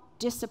how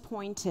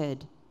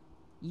disappointed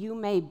you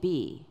may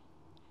be,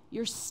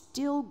 you're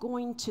still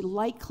going to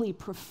likely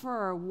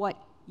prefer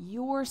what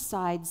your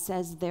side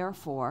says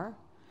therefore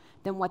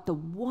than what the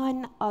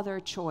one other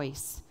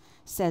choice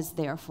says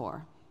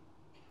therefore.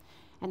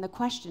 And the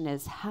question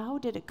is, how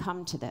did it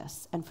come to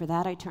this? And for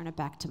that, I turn it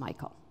back to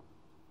Michael.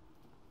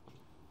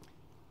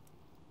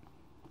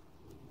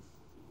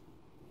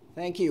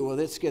 Thank you. Well,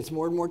 this gets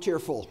more and more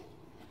tearful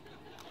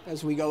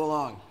as we go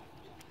along.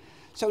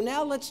 So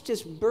now let's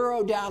just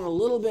burrow down a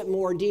little bit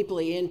more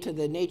deeply into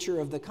the nature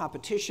of the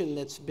competition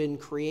that's been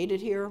created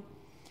here.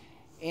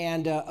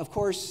 And of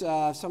course,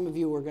 some of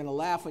you are going to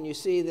laugh when you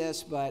see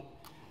this, but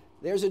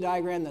there's a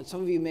diagram that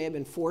some of you may have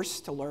been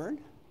forced to learn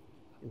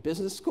in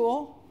business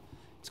school.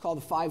 It's called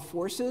the 5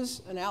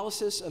 forces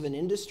analysis of an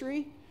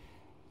industry.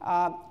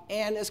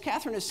 And as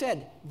Katherine has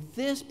said,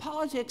 this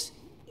politics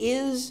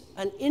is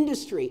an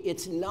industry.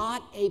 It's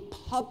not a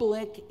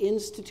public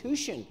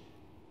institution.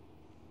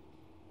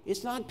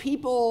 It's not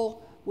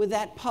people with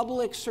that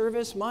public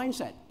service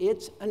mindset.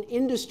 It's an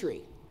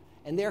industry.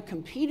 And they're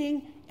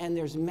competing, and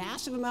there's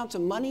massive amounts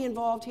of money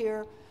involved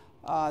here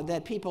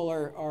that people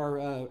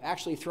are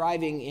actually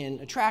thriving in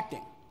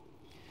attracting.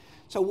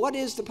 So what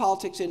does the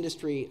politics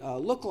industry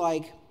look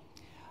like?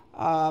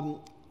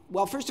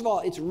 Well, first of all,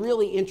 it's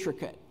really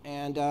intricate.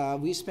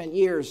 And we spent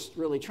years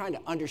really trying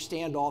to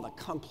understand all the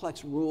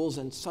complex rules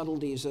and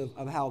subtleties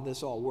of how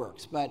this all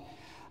works. But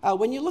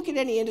when you look at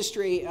any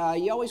industry,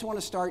 you always want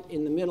to start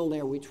in the middle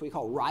there, which we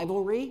call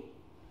rivalry.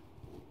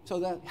 So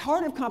the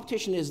heart of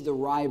competition is the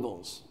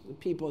rivals, the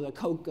people, the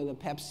Coke or the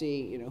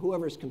Pepsi,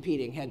 whoever's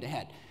competing head to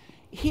head.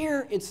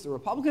 Here, it's the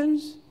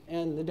Republicans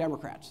and the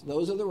Democrats.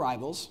 Those are the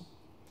rivals.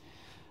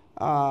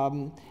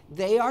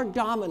 They are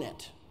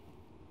dominant.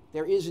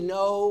 There is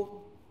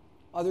no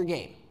other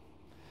game.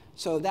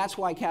 So that's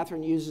why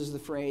Katherine uses the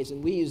phrase,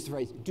 and we use the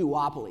phrase,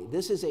 duopoly.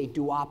 This is a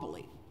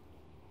duopoly.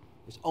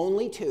 There's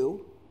only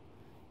two,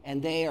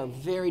 and they are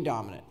very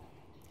dominant.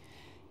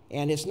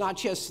 And it's not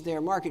just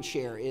their market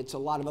share, it's a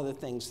lot of other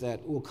things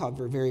that we'll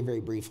cover very, very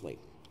briefly.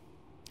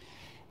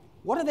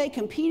 What are they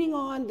competing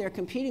on? They're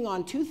competing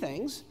on two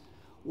things.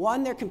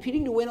 One, they're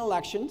competing to win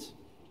elections,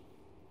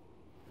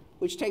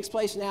 which takes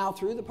place now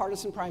through the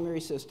partisan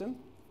primary system.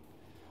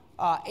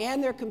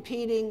 And they're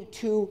competing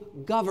to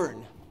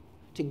govern,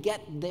 to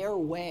get their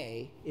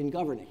way in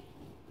governing,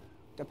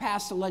 to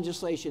pass the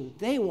legislation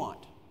they want,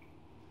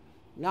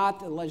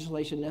 not the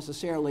legislation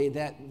necessarily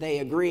that they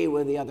agree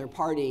with the other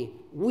party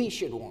we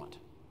should want,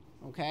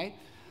 okay?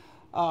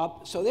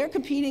 So they're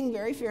competing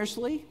very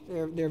fiercely.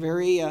 They're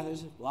very,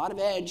 there's a lot of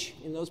edge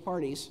in those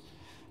parties.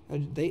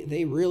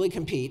 They really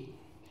compete.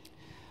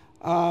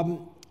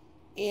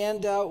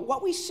 And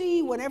what we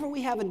see whenever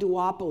we have a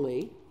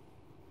duopoly,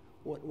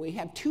 we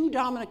have two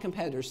dominant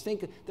competitors.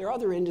 There are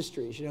other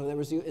industries. There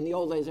was in the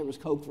old days there was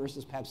Coke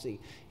versus Pepsi.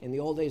 In the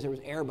old days there was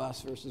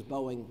Airbus versus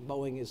Boeing.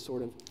 Boeing is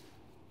sort of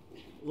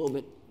a little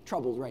bit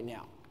troubled right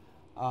now,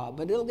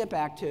 but it'll get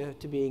back to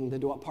being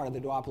part of the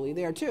duopoly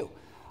there too.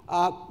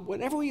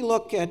 Whenever we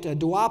look at a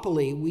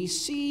duopoly, we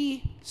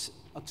see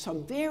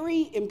some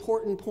very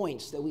important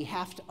points that we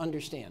have to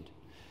understand.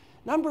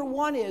 Number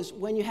one is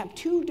when you have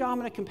two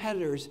dominant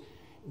competitors,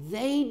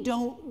 they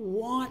don't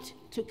want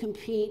to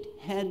compete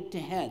head to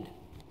head.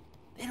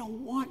 They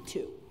don't want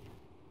to.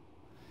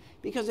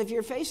 Because if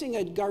you're facing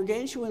a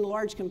gargantuan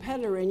large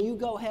competitor and you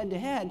go head to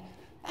head,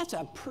 that's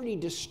a pretty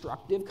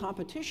destructive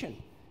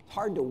competition. It's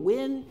hard to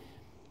win.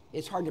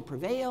 It's hard to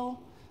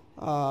prevail.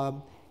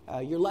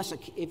 You're less,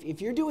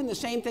 if you're doing the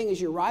same thing as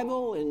your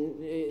rival,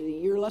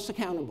 and you're less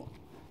accountable.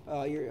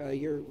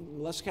 You're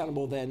less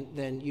accountable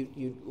than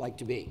you'd like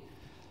to be.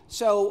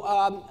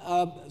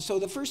 So, so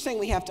the first thing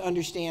we have to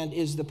understand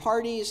is the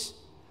parties,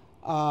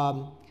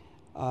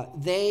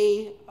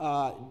 they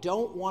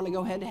don't want to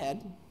go head to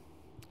head.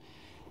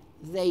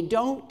 They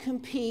don't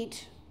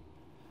compete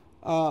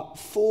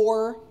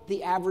for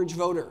the average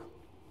voter.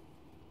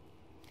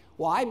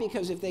 Why?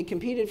 Because if they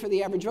competed for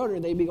the average voter,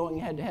 they'd be going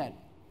head to head.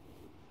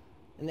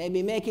 And they'd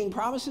be making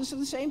promises to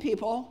the same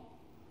people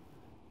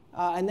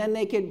And then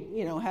they could,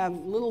 have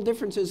little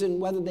differences in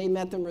whether they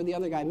met them or the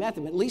other guy met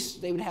them. At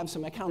least they would have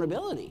some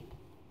accountability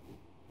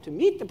to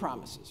meet the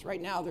promises.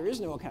 Right now, there is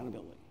no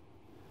accountability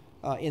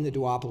in the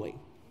duopoly.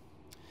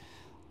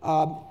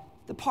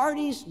 The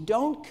parties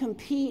don't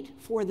compete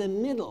for the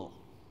middle.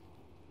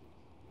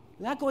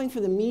 They're not going for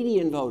the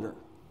median voter.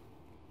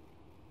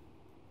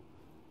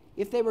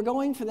 If they were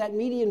going for that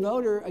median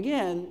voter,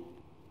 again,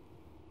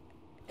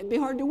 it'd be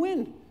hard to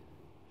win.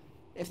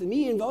 If the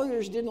median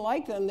voters didn't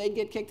like them, they'd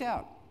get kicked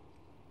out.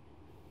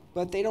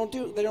 But they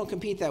don't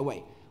compete that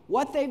way.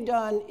 What they've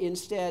done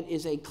instead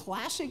is a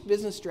classic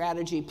business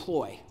strategy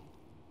ploy.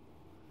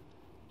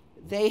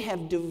 They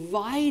have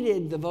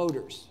divided the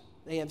voters.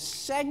 They have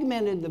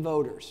segmented the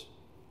voters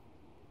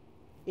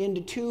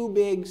into two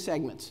big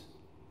segments.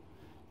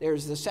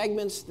 There's the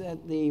segments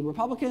that the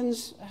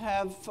Republicans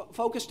have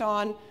focused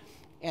on,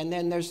 and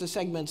then there's the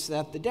segments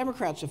that the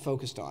Democrats have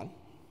focused on.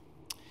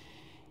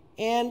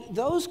 And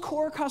those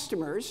core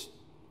customers,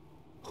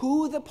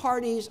 who the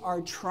parties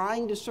are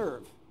trying to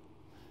serve,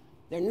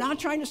 they're not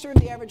trying to serve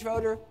the average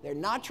voter, they're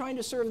not trying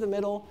to serve the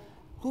middle.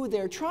 Who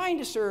they're trying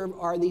to serve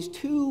are these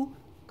two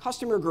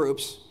customer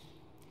groups,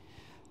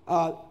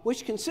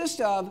 which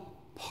consist of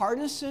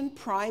partisan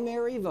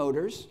primary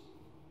voters.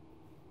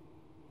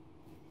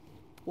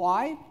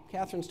 Why?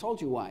 Catherine's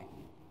told you why.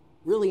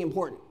 Really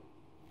important.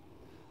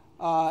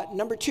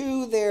 Number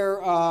two,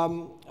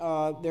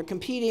 they're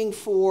competing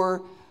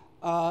for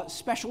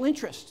special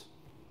interests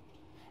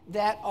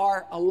that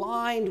are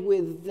aligned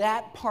with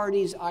that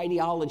party's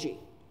ideology.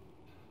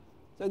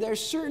 So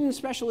there's certain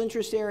special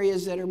interest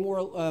areas that are more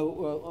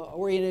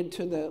oriented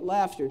to the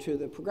left or to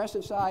the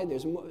progressive side.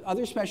 There's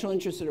other special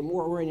interests that are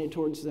more oriented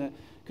towards the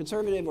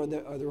conservative or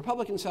the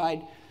Republican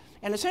side.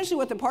 And essentially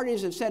what the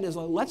parties have said is,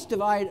 let's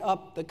divide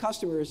up the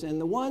customers,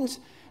 and the ones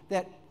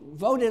that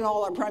vote in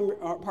all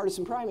our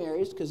partisan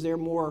primaries, because they're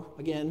more,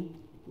 again,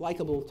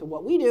 likable to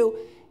what we do,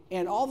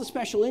 and all the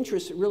special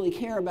interests that really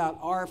care about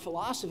our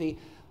philosophy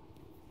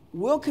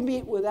will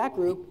compete with that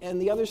group,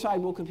 and the other side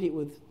will compete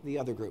with the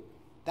other group.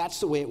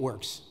 That's the way it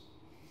works.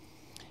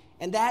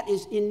 And that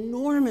is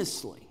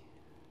enormously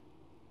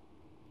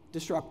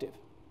disruptive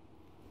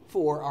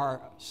for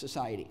our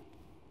society.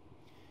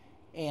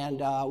 And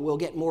we'll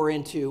get more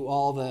into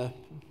all the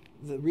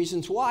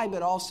reasons why,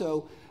 but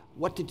also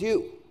what to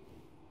do.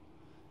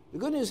 The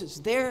good news is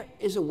there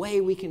is a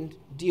way we can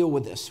deal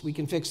with this. We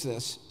can fix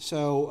this.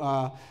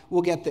 So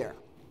we'll get there,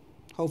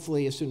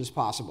 hopefully as soon as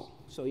possible,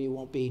 so you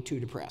won't be too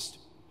depressed.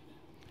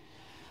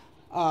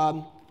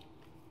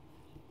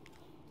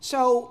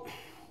 So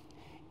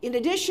in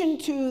addition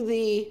to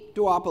the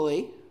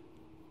duopoly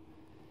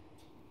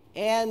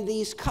and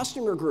these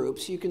customer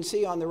groups, you can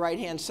see on the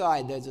right-hand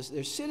side,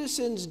 there's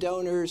citizens,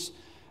 donors,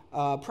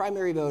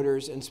 primary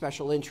voters, and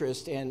special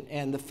interest.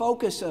 And the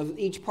focus of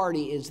each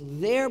party is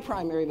their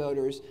primary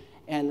voters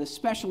and the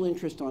special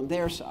interest on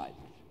their side.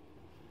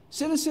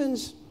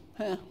 Citizens,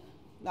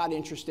 not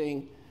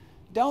interesting.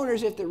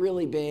 Donors, if they're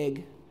really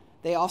big,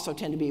 they also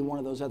tend to be one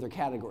of those other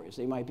categories.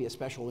 They might be a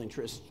special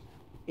interest,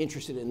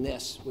 interested in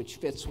this, which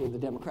fits with the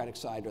Democratic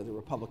side or the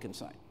Republican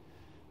side.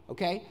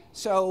 Okay?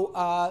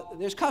 So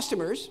there's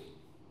customers.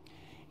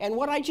 And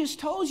what I just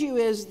told you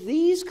is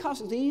these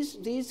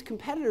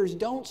competitors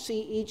don't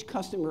see each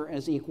customer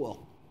as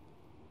equal.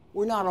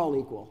 We're not all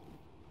equal.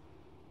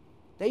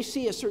 They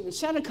see a certain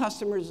set of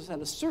customers,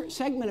 a certain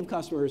segment of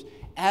customers,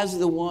 as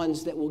the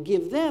ones that will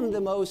give them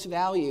the most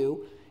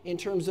value in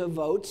terms of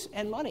votes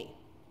and money.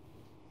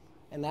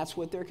 And that's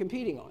what they're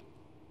competing on.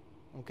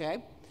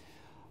 Okay?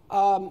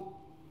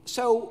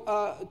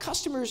 So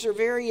customers are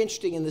very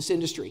interesting in this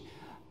industry.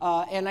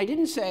 And I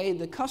didn't say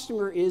the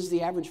customer is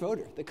the average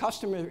voter. The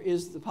customer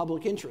is the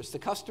public interest. The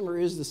customer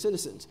is the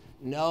citizens.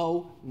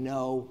 No,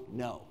 no,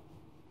 no.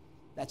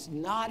 That's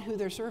not who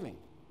they're serving.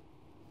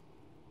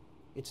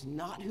 It's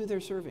not who they're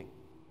serving.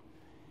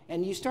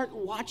 And you start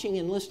watching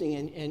and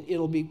listening, and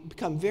it'll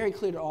become very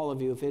clear to all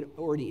of you if it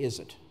already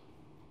isn't.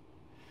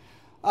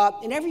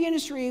 In every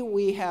industry,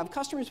 we have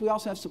customers. We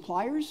also have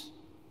suppliers.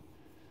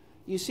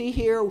 You see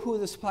here who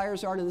the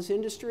suppliers are to this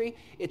industry.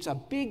 It's a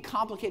big,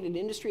 complicated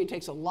industry. It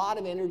takes a lot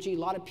of energy, a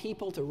lot of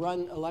people to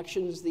run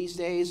elections these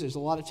days. There's a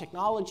lot of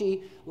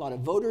technology, a lot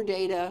of voter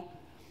data,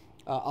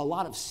 a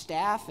lot of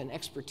staff and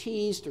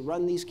expertise to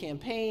run these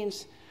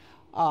campaigns.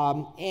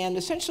 And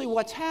essentially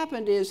what's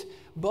happened is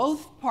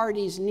both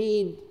parties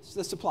need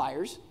the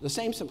suppliers, the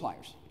same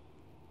suppliers.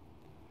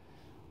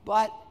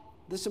 But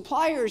the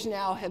suppliers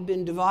now have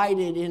been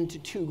divided into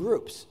two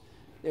groups.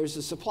 There's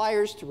the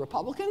suppliers to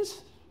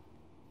Republicans,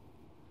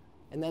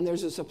 and then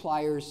there's the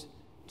suppliers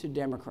to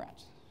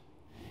Democrats.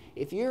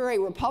 If you're a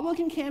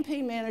Republican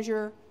campaign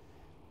manager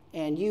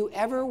and you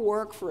ever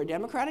work for a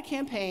Democratic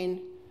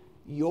campaign,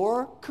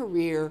 your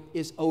career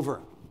is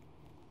over.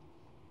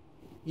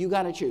 You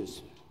got to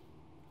choose.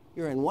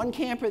 You're in one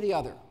camp or the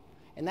other.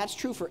 And that's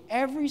true for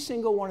every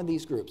single one of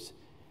these groups.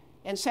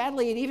 And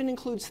sadly, it even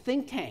includes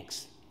think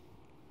tanks.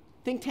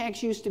 Think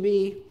tanks used to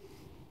be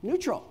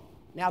neutral.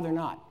 Now they're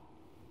not.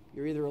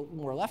 You're either a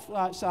more left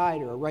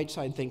side or a right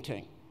side think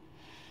tank.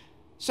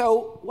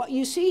 So what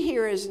you see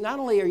here is not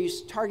only are you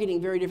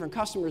targeting very different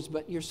customers,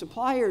 but your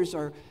suppliers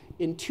are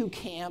in two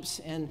camps,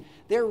 and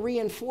they're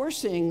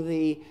reinforcing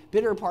the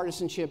bitter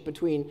partisanship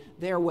between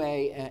their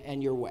way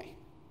and your way.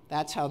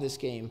 That's how this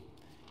game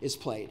is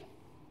played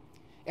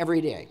every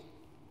day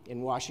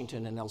in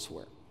Washington and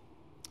elsewhere.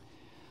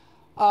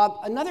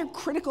 Another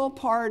critical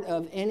part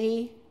of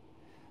any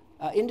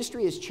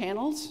industry is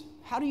channels.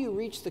 How do you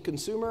reach the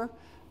consumer?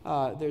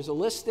 There's a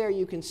list there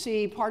you can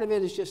see. Part of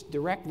it is just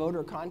direct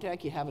voter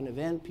contact. You have an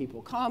event,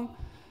 people come.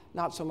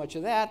 Not so much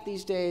of that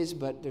these days,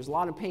 but there's a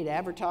lot of paid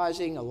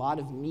advertising, a lot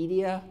of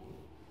media,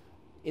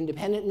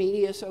 independent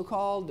media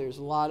so-called. There's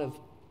a lot of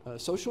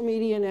social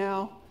media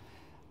now.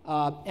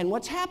 And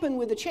what's happened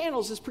with the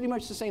channels is pretty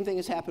much the same thing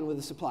has happened with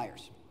the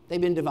suppliers. They've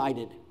been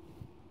divided.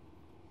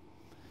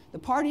 The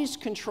parties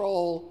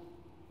control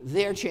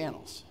their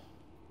channels,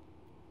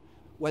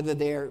 whether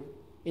they're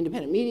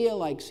independent media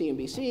like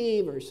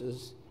CNBC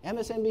versus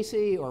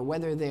MSNBC, or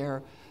whether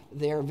they're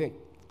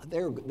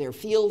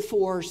field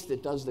force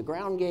that does the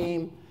ground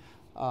game,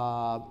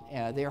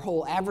 their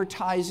whole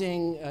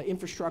advertising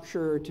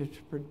infrastructure to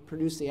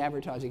produce the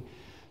advertising.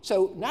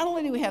 So not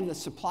only do we have the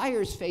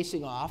suppliers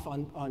facing off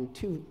on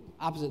two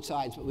opposite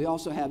sides, but we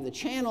also have the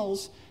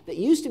channels that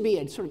used to be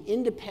a sort of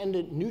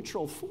independent,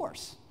 neutral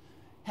force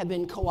have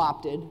been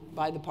co-opted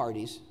by the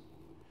parties.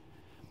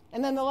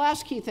 And then the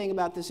last key thing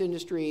about this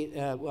industry,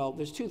 well,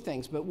 there's two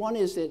things, but one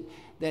is that,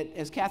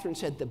 as Katherine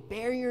said, the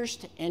barriers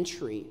to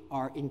entry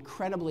are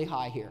incredibly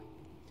high here.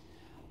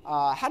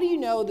 How do you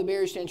know the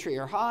barriers to entry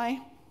are high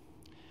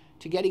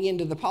to getting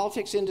into the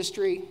politics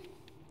industry?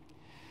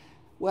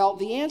 Well,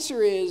 the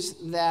answer is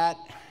that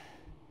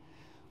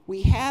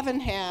we haven't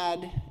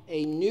had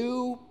a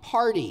new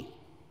party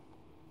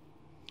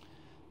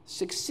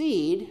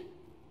succeed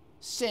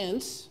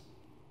since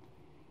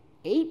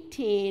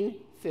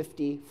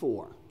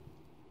 1854.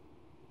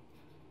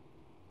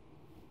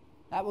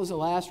 That was the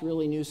last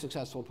really new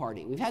successful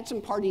party. We've had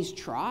some parties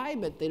try,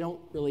 but they don't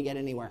really get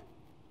anywhere.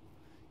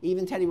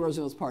 Even Teddy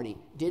Roosevelt's party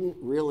didn't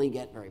really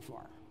get very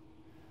far.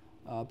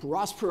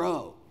 Ross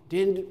Perot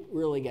didn't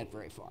really get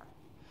very far.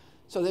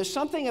 So there's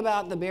something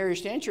about the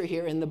barriers to entry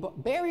here, and the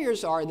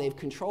barriers are they've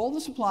controlled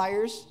the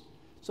suppliers.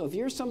 So if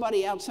you're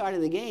somebody outside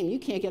of the game, you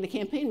can't get a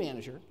campaign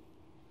manager.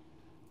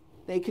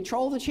 They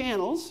control the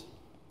channels.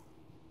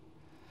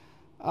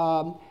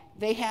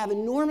 They have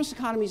enormous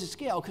economies of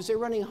scale because they're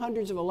running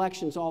hundreds of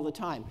elections all the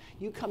time.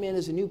 You come in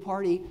as a new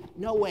party,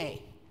 no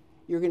way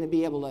you're going to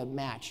be able to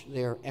match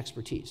their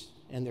expertise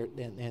and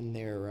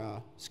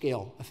their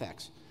scale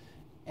effects,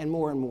 and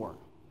more.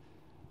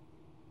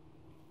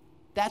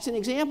 That's an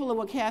example of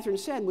what Katherine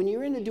said. When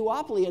you're in a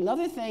duopoly,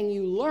 another thing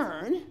you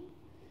learn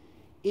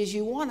is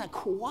you want to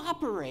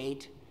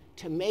cooperate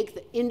to make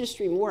the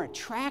industry more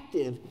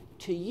attractive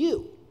to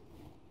you.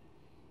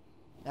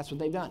 That's what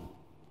they've done.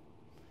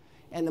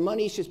 And the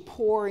money's just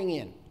pouring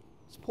in.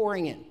 It's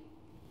pouring in.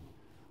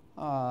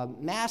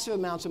 Massive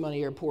amounts of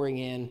money are pouring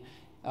in,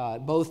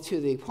 both to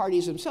the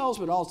parties themselves,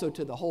 but also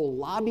to the whole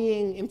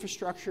lobbying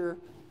infrastructure,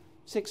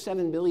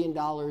 $6-7 billion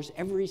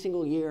every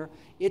single year.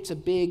 It's a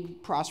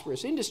big,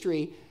 prosperous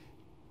industry,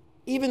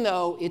 even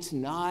though it's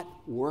not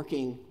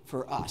working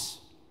for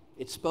us.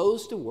 It's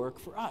supposed to work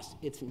for us.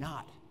 It's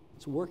not.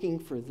 It's working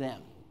for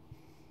them.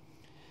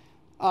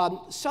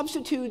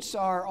 Substitutes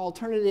are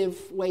alternative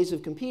ways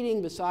of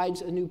competing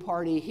besides a new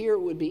party. Here it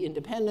would be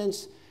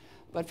independents.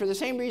 But for the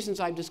same reasons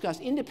I've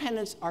discussed,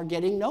 independents are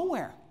getting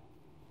nowhere.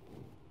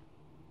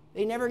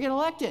 They never get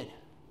elected.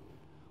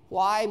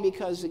 Why?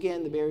 Because,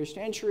 again, the barriers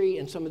to entry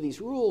and some of these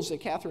rules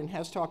that Katherine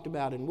has talked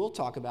about and will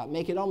talk about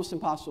make it almost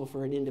impossible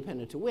for an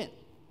independent to win.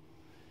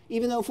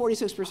 Even though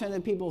 46%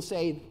 of people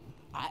say,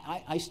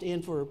 I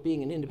stand for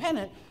being an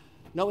independent,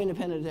 no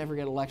independent ever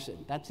get elected.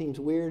 That seems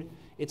weird.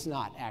 It's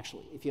not,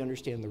 actually, if you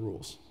understand the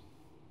rules.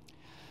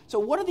 So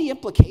what are the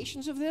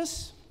implications of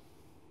this?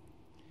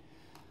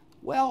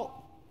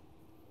 Well,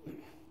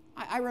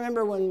 I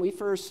remember when we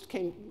first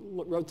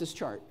wrote this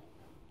chart.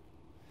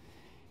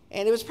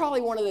 And it was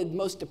probably one of the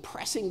most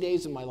depressing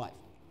days of my life.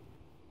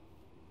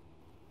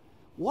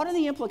 What are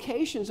the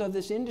implications of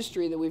this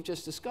industry that we've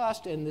just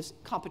discussed and this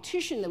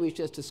competition that we've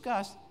just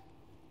discussed?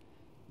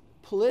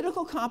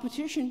 Political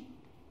competition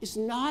is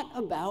not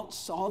about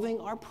solving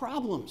our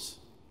problems.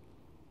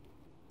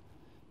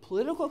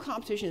 Political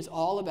competition is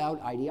all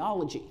about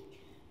ideology.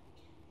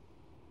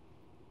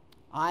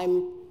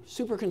 I'm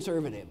super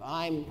conservative.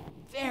 I'm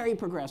very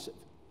progressive.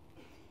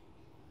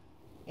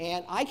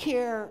 And I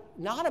care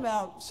not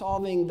about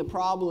solving the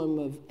problem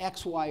of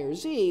X, Y, or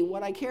Z.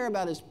 What I care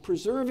about is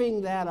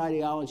preserving that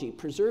ideology,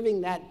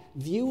 preserving that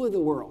view of the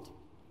world,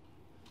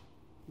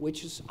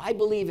 which is I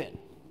believe in.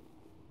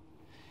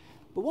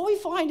 But what we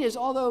find is,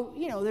 although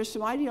there's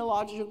some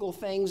ideological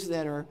things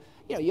that are,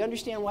 you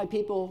understand why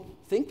people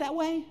think that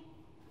way.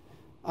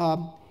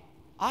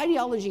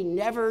 Ideology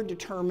never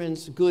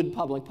determines good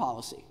public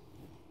policy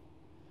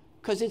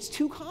because it's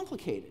too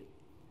complicated.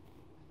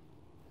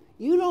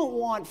 You don't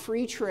want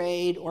free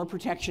trade or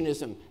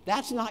protectionism.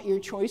 That's not your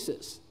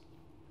choices.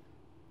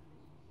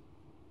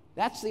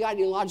 That's the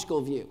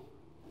ideological view.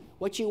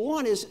 What you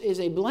want is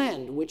a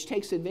blend which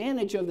takes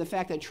advantage of the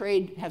fact that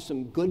trade has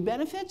some good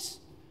benefits,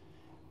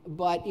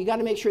 but you got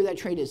to make sure that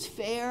trade is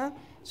fair.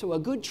 So a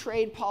good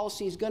trade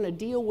policy is going to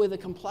deal with the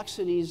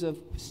complexities of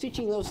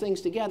stitching those things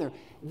together.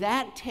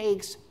 That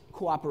takes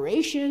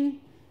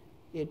cooperation,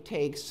 it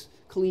takes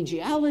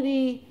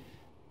collegiality,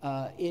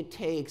 it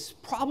takes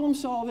problem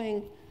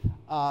solving,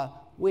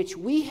 which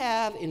we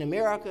have in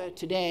America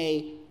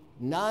today,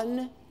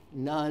 none,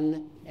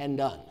 none, and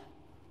none.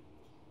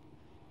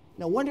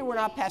 No wonder we're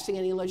not passing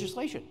any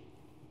legislation.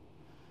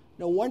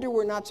 No wonder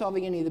we're not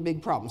solving any of the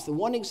big problems. The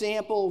one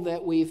example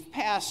that we've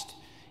passed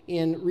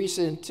in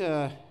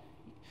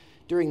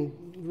during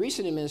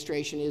recent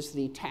administration is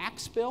the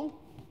tax bill,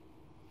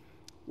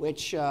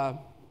 which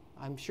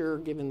I'm sure,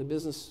 given the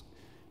business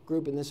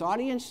group in this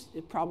audience,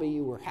 probably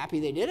you were happy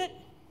they did it.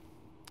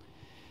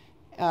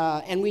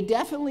 And we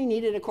definitely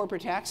needed a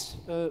corporate tax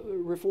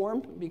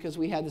reform because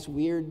we had this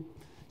weird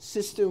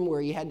system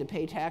where you had to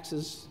pay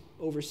taxes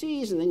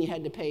overseas, and then you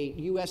had to pay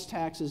U.S.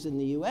 taxes in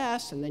the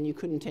U.S., and then you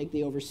couldn't take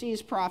the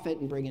overseas profit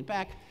and bring it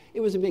back. It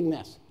was a big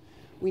mess.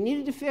 We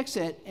needed to fix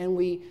it, and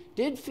we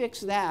did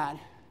fix that,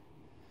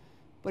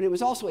 but it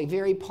was also a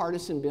very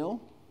partisan bill.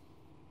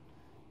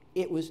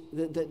 It was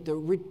the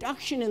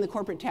reduction in the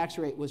corporate tax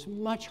rate was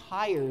much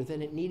higher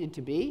than it needed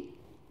to be.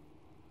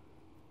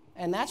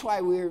 And that's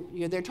why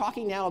they're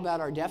talking now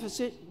about our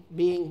deficit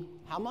being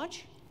how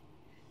much?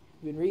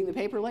 You've been reading the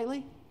paper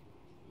lately?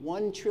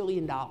 $1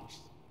 trillion.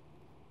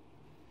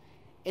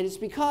 And it's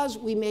because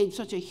we made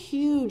such a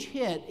huge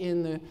hit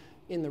in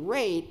the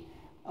rate,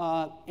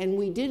 and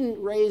we didn't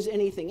raise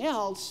anything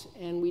else,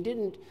 and we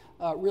didn't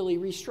really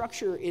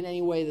restructure in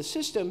any way the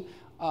system.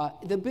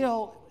 The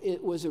bill,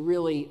 it was a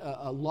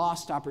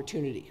lost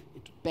opportunity.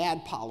 It's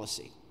bad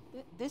policy.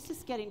 This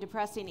is getting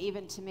depressing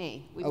even to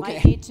me. We Okay.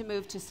 might need to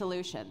move to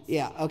solutions.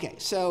 Yeah, okay.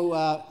 So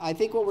I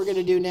think what we're going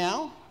to do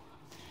now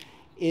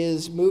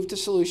is move to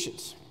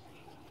solutions.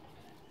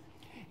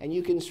 And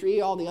you can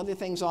see all the other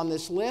things on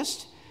this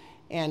list.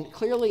 And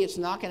clearly, it's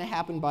not going to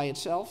happen by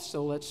itself,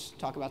 so let's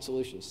talk about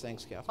solutions.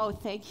 Thanks, Katherine. Oh,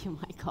 thank you,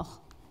 Michael.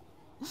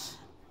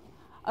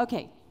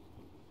 Okay.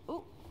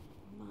 Oh,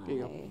 Here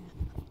you go.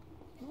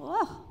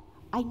 Oh,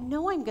 I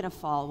know I'm going to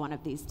fall one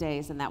of these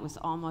days, and that was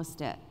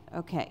almost it.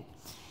 Okay.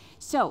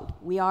 So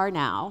we are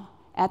now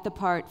at the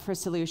part for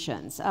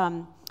solutions.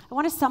 I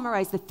want to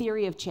summarize the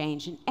theory of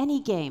change. In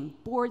any game,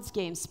 boards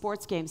games,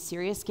 sports games,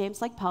 serious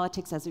games like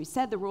politics, as we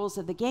said, the rules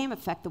of the game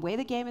affect the way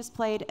the game is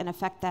played and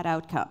affect that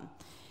outcome.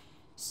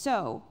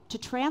 So, to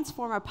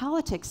transform our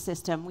politics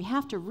system, we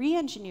have to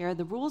re-engineer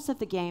the rules of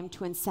the game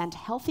to incent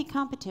healthy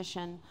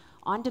competition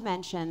on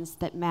dimensions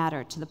that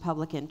matter to the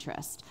public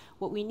interest.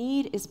 What we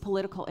need is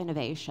political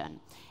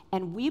innovation.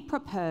 And we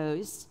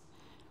propose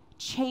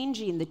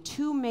changing the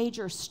two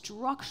major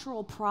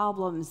structural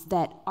problems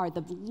that are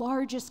the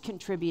largest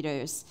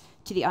contributors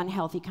to the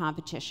unhealthy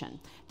competition.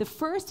 The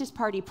first is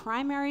party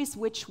primaries,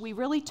 which we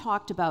really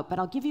talked about, but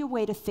I'll give you a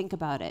way to think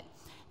about it.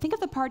 Think of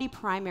the party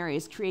primary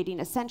as creating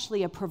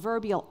essentially a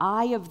proverbial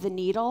eye of the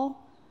needle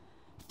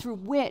through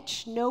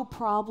which no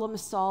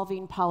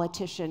problem-solving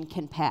politician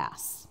can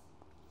pass.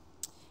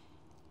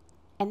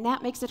 And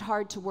that makes it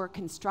hard to work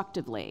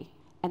constructively.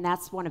 And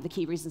that's one of the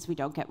key reasons we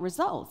don't get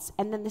results.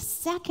 And then the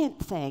second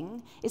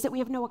thing is that we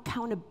have no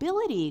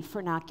accountability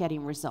for not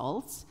getting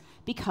results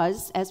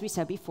because, as we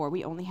said before,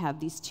 we only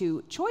have these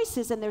two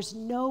choices and there's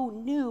no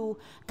new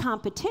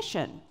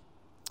competition,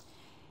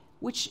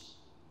 which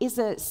is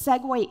a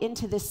segue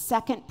into this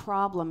second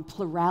problem,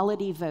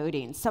 plurality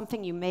voting,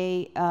 something you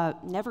may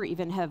never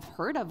even have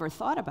heard of or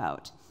thought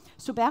about.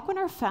 So back when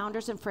our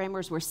founders and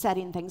framers were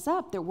setting things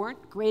up, there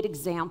weren't great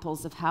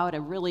examples of how to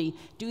really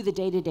do the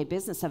day-to-day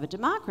business of a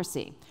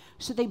democracy.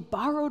 So they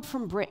borrowed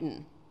from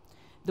Britain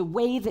the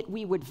way that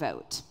we would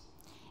vote.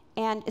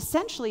 And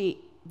essentially,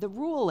 the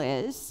rule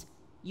is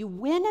you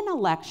win an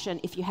election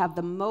if you have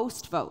the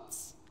most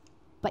votes.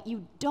 But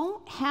you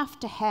don't have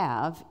to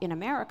have, in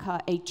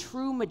America, a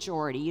true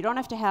majority. You don't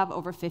have to have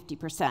over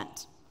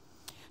 50%.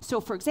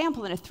 So for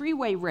example, in a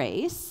three-way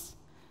race,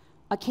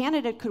 a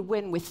candidate could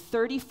win with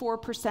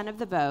 34% of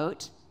the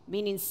vote,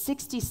 meaning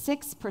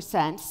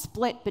 66%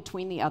 split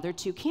between the other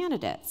two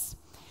candidates.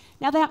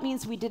 Now that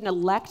means we didn't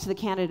elect the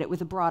candidate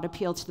with a broad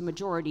appeal to the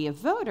majority of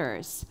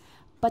voters,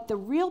 but the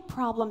real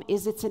problem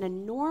is it's an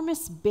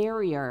enormous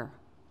barrier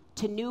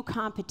to new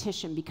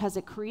competition because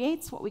it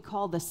creates what we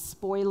call the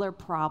spoiler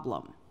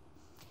problem.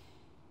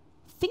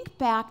 Think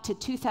back to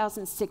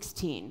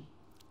 2016.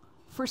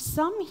 For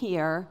some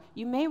here,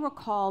 you may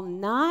recall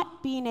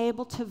not being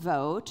able to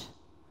vote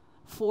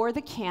for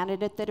the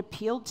candidate that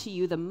appealed to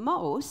you the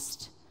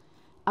most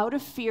out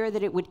of fear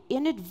that it would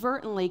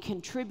inadvertently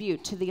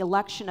contribute to the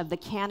election of the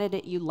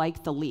candidate you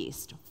liked the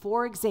least.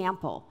 For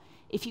example,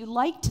 if you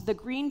liked the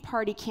Green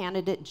Party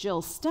candidate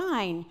Jill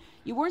Stein,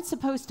 you weren't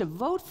supposed to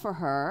vote for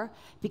her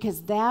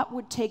because that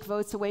would take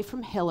votes away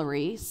from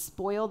Hillary,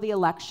 spoil the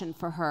election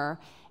for her,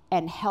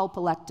 and help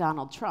elect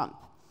Donald Trump.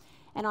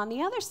 And on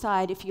the other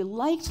side, if you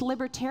liked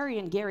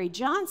Libertarian Gary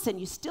Johnson,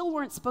 you still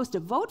weren't supposed to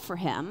vote for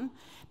him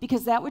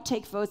because that would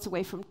take votes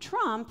away from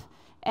Trump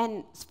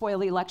and spoil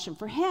the election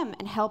for him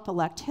and help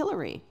elect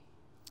Hillary.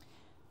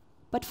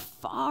 But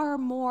far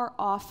more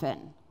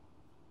often,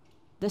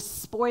 the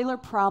spoiler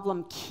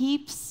problem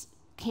keeps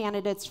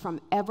candidates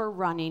from ever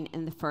running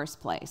in the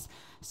first place.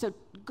 So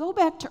go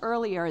back to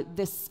earlier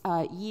this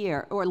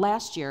year, or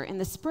last year in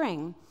the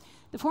spring,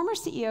 the former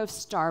CEO of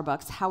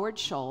Starbucks, Howard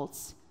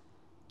Schultz,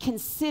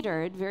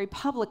 considered very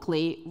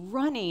publicly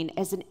running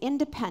as an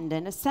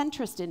independent, a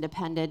centrist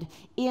independent,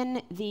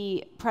 in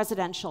the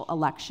presidential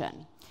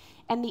election.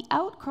 And the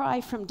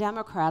outcry from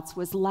Democrats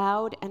was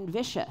loud and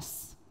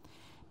vicious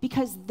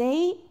because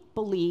they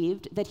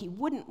believed that he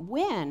wouldn't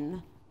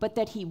win, but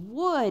that he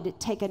would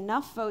take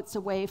enough votes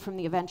away from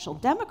the eventual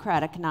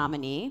Democratic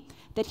nominee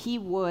that he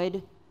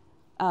would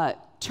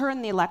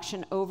turn the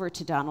election over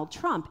to Donald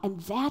Trump. And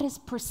that is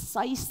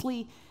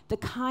precisely the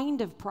kind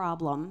of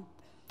problem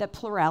that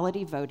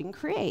plurality voting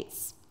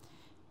creates.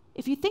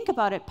 If you think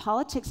about it,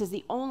 politics is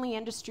the only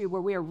industry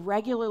where we are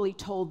regularly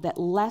told that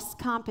less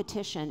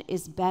competition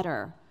is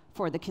better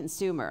for the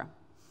consumer.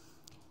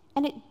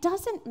 And it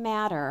doesn't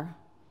matter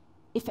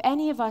if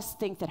any of us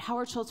think that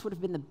Howard Schultz would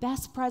have been the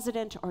best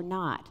president or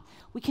not.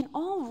 We can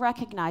all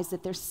recognize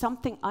that there's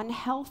something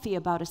unhealthy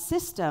about a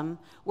system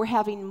where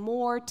having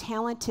more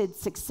talented,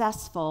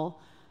 successful,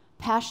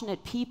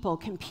 passionate people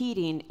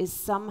competing is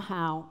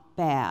somehow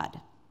bad.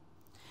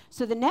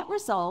 So the net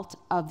result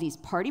of these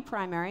party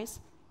primaries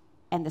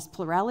and this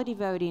plurality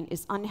voting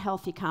is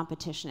unhealthy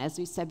competition. As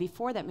we said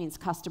before, that means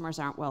customers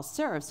aren't well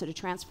served. So to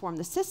transform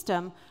the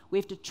system, we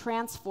have to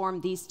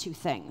transform these two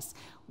things.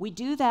 We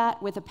do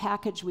that with a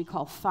package we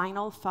call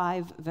Final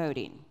Five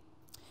voting.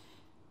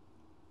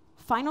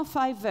 Final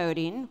Five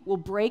voting will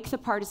break the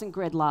partisan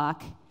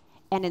gridlock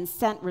and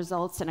incent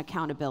results and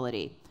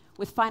accountability.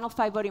 With Final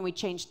Five voting, we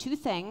change two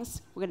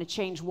things. We're going to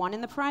change one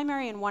in the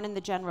primary and one in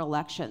the general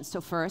election. So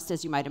first,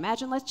 as you might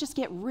imagine, let's just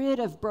get rid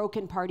of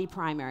broken party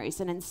primaries.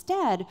 And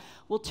instead,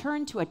 we'll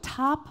turn to a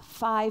top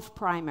 5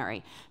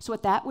 primary. So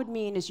what that would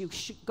mean is you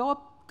should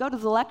go to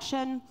the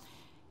election.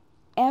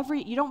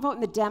 You don't vote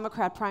in the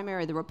Democrat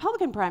primary or the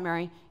Republican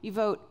primary. You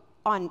vote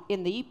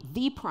in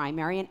the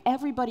primary, and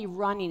everybody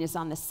running is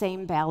on the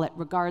same ballot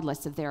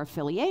regardless of their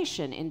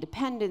affiliation: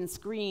 independents,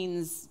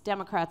 Greens,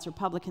 Democrats,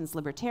 Republicans,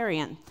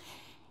 Libertarian.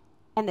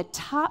 And the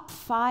top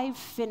 5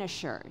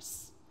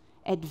 finishers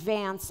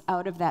advance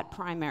out of that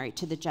primary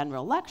to the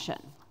general election.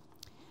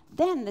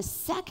 Then the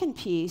second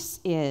piece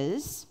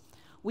is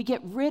we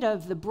get rid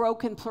of the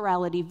broken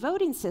plurality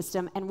voting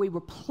system and we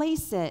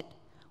replace it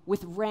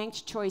with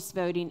ranked choice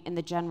voting in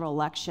the general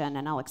election,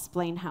 and I'll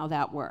explain how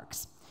that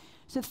works.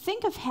 So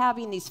think of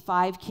having these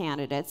 5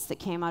 candidates that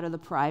came out of the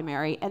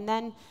primary, and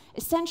then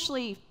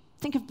essentially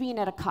think of being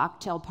at a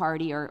cocktail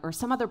party or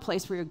some other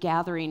place where you're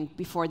gathering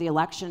before the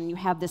election, and you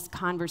have this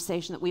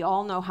conversation that we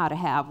all know how to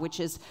have, which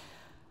is,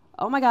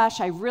 oh my gosh,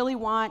 I really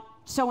want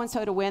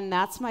so-and-so to win.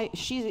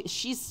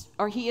 She's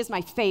or he is my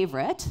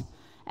favorite.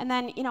 And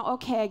then,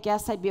 okay, I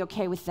guess I'd be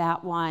okay with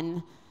that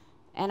one,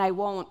 and I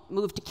won't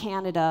move to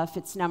Canada if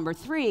it's number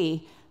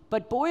 3.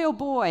 But boy, oh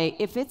boy,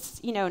 if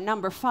it's,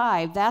 number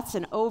 5, that's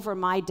an over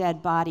my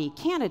dead body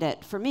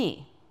candidate for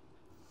me.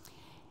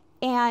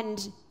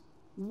 And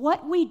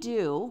what we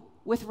do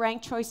with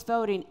ranked choice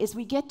voting is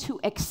we get to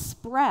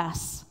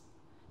express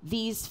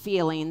these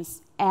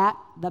feelings at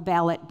the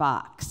ballot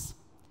box.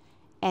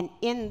 And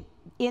in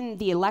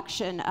the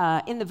election,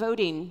 in the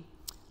voting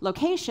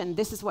location,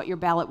 this is what your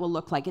ballot will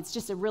look like. It's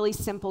just a really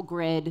simple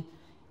grid,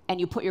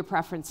 and you put your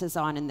preferences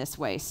on in this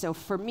way. So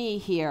for me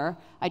here,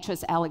 I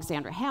chose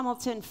Alexander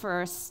Hamilton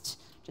first,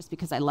 just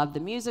because I love the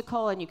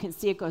musical, and you can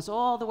see it goes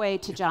all the way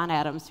to John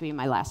Adams to be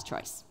my last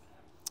choice.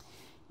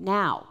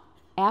 Now,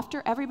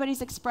 after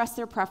everybody's expressed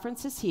their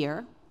preferences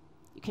here,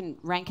 you can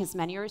rank as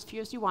many or as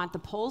few as you want, the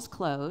polls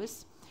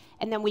close,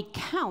 and then we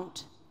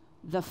count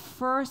the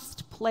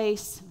first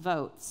place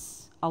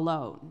votes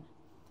alone.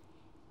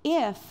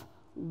 If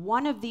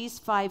one of these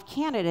 5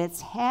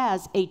 candidates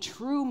has a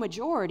true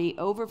majority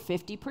over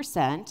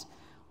 50%,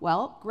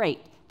 well, great,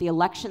 the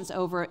election's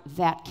over,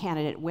 that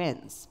candidate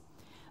wins.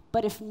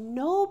 But if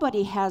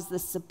nobody has the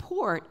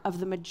support of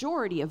the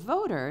majority of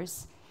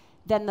voters,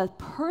 then the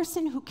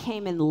person who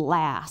came in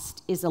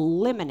last is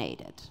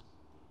eliminated.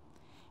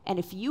 And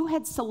if you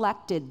had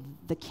selected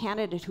the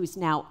candidate who's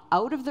now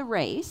out of the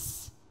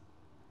race,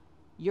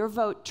 your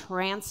vote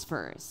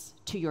transfers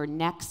to your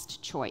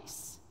next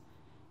choice.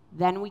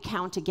 Then we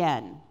count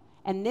again.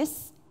 And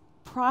this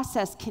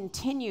process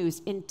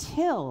continues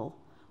until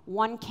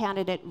one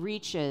candidate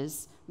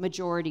reaches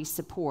majority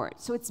support.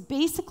 So it's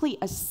basically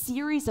a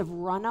series of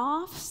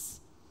runoffs,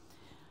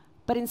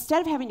 but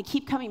instead of having to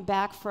keep coming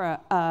back for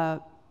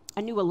a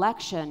new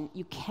election,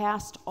 you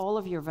cast all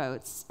of your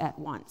votes at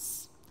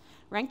once.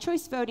 Ranked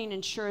choice voting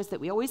ensures that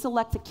we always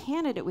elect the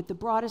candidate with the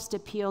broadest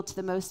appeal to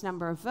the most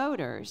number of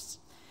voters.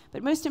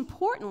 But most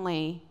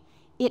importantly,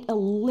 it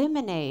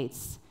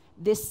eliminates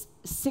this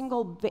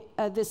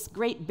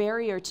great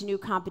barrier to new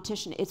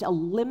competition. It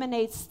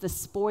eliminates the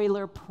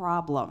spoiler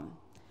problem,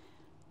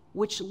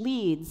 which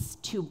leads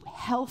to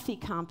healthy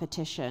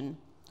competition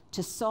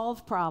to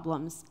solve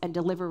problems and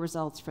deliver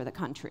results for the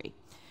country.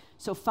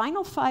 So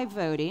final five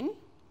voting,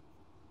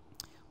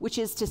 which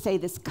is to say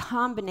this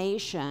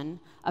combination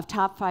of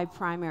top five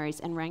primaries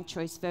and ranked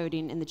choice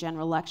voting in the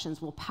general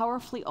elections, will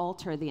powerfully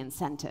alter the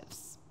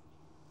incentives.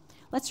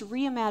 Let's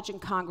reimagine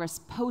Congress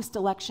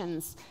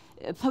post-elections,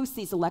 post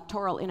these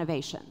electoral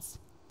innovations.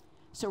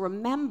 So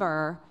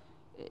remember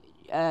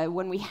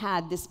when we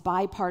had this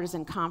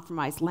bipartisan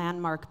compromise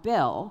landmark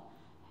bill,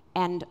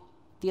 and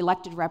the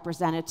elected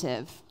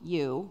representative,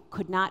 you,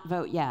 could not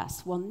vote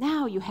yes. Well,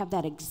 now you have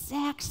that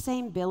exact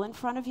same bill in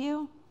front of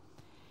you,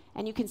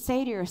 and you can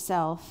say to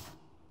yourself,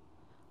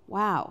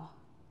 wow,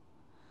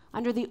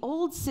 under the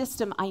old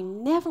system, I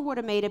never would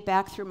have made it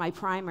back through my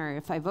primary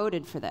if I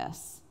voted for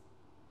this.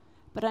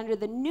 But under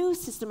the new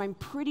system, I'm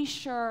pretty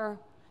sure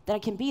that I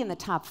can be in the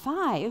top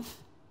five.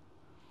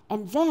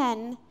 And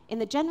then, in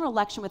the general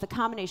election, with a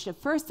combination of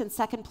first and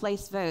second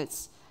place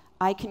votes,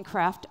 I can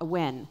craft a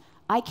win.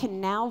 I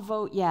can now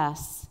vote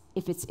yes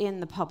if it's in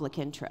the public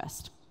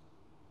interest.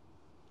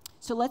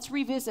 So let's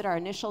revisit our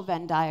initial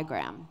Venn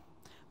diagram.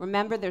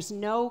 Remember, there's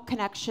no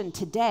connection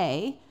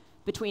today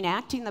between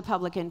acting the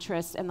public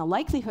interest and the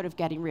likelihood of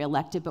getting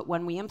reelected, but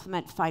when we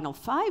implement final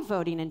five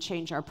voting and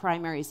change our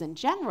primaries in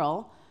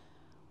general,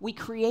 we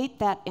create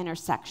that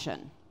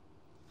intersection,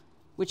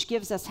 which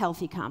gives us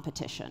healthy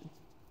competition.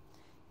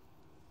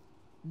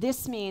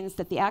 This means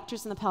that the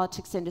actors in the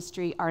politics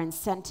industry are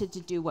incented to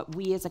do what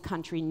we as a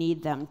country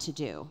need them to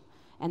do.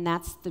 And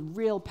that's the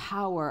real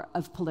power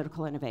of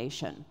political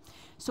innovation.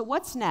 So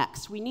what's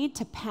next? We need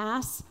to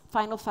pass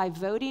final five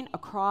voting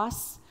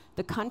across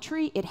the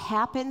country. It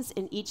happens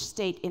in each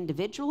state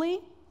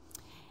individually.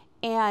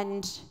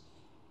 And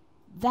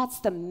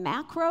that's the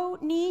macro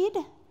need.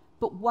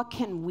 But what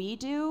can we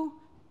do?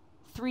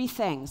 Three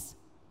things.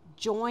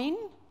 Join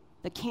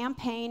the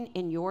campaign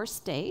in your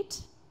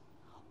state,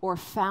 or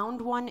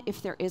found one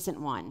if there isn't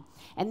one.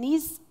 And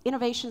these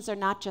innovations are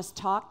not just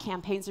talk.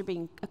 Campaigns are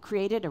being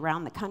created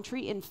around the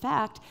country. In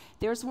fact,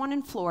 there's one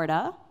in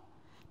Florida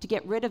to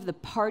get rid of the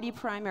party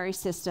primary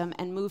system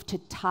and move to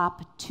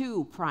top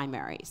two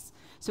primaries.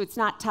 So it's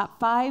not top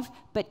five,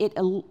 but it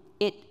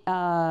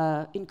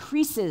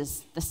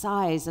increases the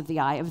size of the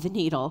eye of the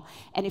needle.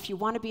 And if you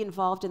want to be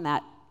involved in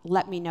that,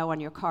 let me know on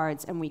your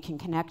cards and we can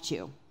connect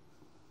you.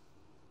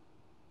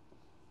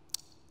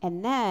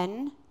 And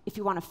then, if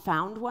you want to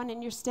found one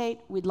in your state,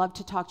 we'd love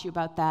to talk to you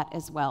about that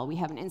as well. We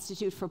have an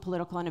Institute for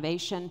Political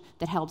Innovation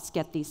that helps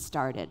get these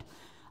started.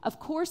 Of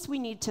course, we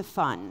need to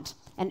fund.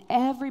 And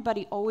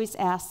everybody always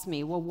asks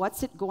me, well,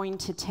 what's it going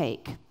to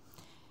take?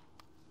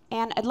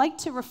 And I'd like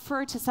to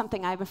refer to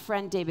something. I have a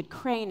friend, David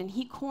Crane, and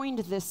he coined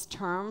this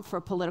term for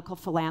political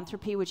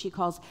philanthropy, which he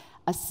calls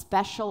a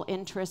special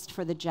interest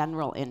for the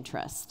general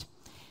interest.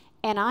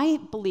 And I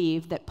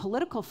believe that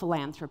political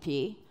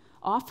philanthropy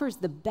offers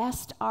the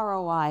best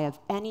ROI of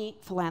any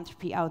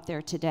philanthropy out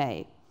there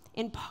today,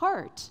 in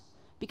part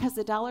because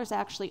the dollars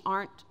actually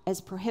aren't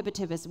as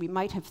prohibitive as we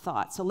might have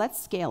thought. So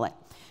let's scale it.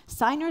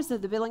 Signers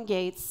of the Bill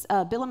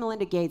and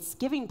Melinda Gates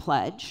Giving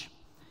Pledge,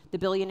 the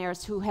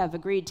billionaires who have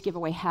agreed to give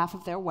away half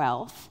of their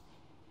wealth,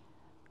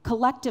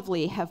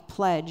 collectively have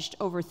pledged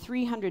over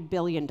 $300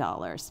 billion.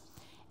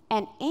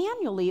 And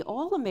annually,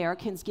 all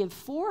Americans give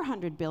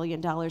 $400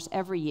 billion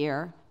every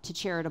year to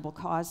charitable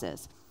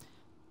causes.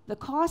 The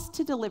cost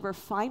to deliver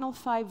final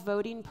five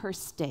voting per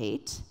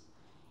state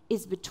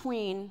is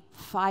between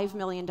 $5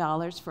 million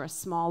for a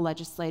small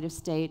legislative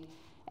state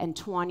and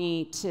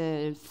 $20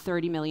 to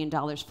 $30 million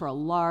for a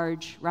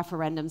large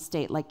referendum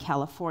state like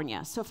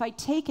California. So if I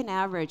take an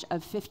average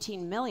of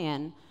 15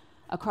 million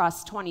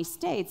across 20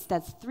 states,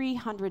 that's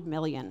 300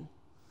 million.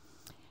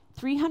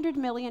 $300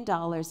 million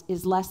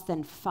is less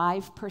than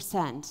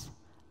 5%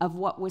 of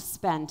what was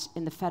spent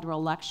in the federal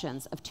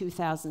elections of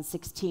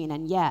 2016,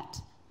 and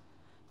yet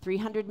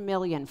 $300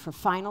 million for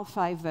final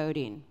five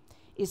voting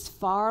is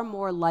far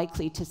more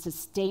likely to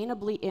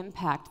sustainably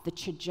impact the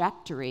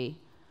trajectory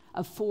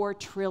of $4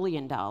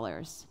 trillion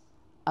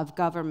of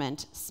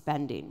government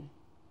spending.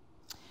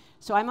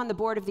 So I'm on the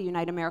board of the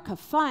Unite America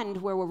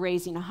Fund, where we're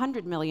raising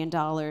 $100 million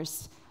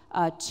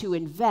to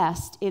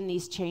invest in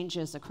these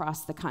changes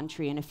across the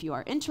country. And if you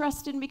are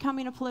interested in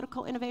becoming a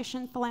political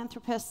innovation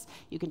philanthropist,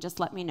 you can just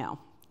let me know,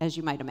 as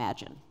you might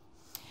imagine.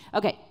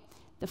 Okay,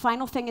 the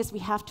final thing is we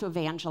have to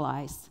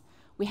evangelize.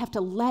 We have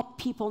to let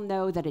people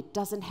know that it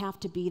doesn't have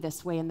to be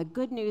this way. And the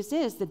good news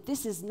is that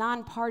this is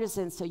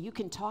nonpartisan, so you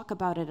can talk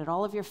about it at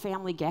all of your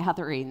family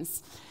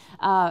gatherings.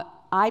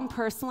 I'm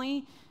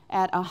personally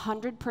at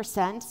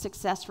 100%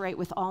 success rate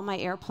with all my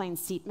airplane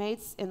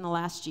seatmates in the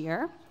last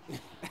year.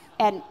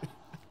 And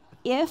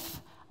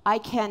if I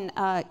can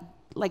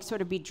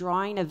sort of be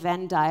drawing a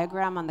Venn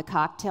diagram on the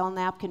cocktail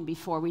napkin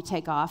before we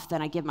take off,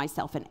 then I give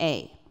myself an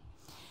A.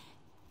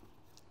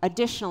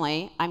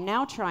 Additionally, I'm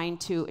now trying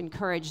to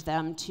encourage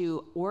them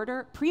to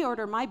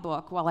pre-order my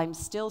book while I'm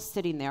still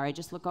sitting there. I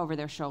just look over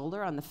their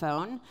shoulder on the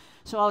phone.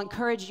 So I'll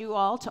encourage you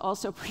all to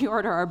also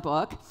pre-order our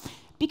book,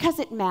 because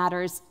it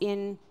matters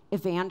in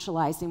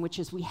evangelizing, which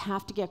is we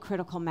have to get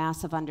critical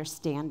mass of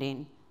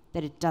understanding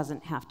that it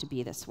doesn't have to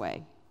be this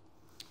way.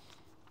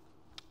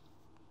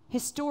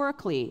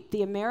 Historically,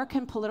 the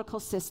American political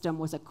system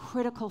was a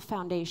critical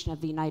foundation of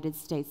the United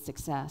States'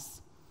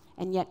 success,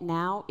 and yet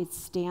now it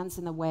stands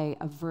in the way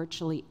of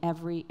virtually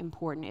every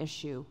important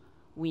issue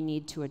we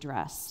need to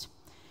address.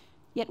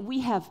 Yet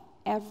we have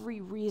every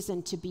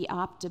reason to be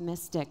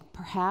optimistic,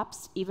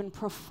 perhaps even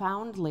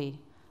profoundly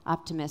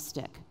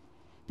optimistic,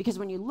 because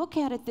when you look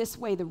at it this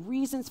way, the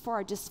reasons for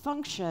our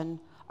dysfunction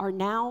are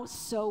now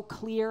so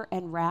clear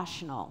and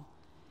rational,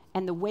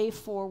 and the way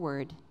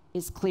forward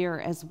is clear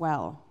as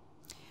well.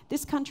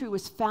 This country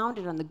was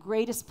founded on the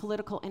greatest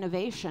political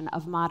innovation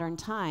of modern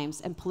times,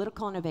 and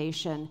political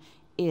innovation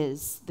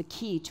is the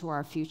key to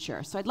our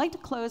future. So I'd like to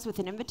close with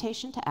an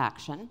invitation to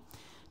action.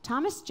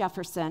 Thomas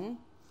Jefferson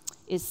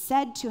is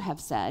said to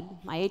have said,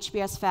 my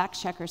HBS fact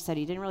checker said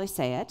he didn't really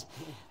say it,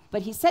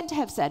 but he's said to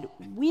have said,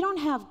 we don't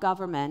have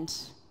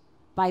government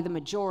by the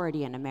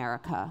majority in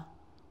America.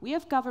 We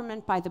have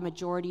government by the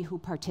majority who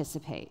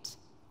participate.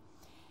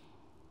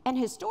 And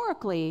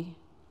historically,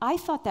 I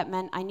thought that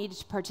meant I needed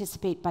to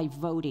participate by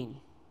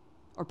voting,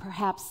 or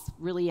perhaps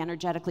really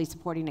energetically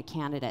supporting a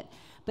candidate.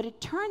 But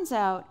it turns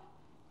out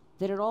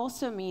that it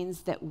also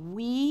means that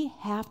we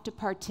have to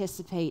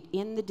participate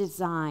in the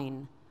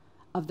design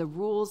of the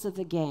rules of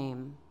the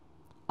game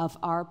of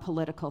our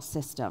political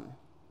system.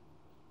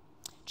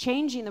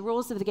 Changing the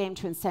rules of the game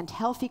to incent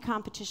healthy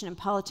competition in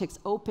politics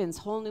opens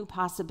whole new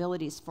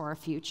possibilities for our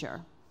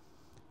future,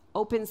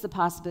 opens the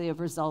possibility of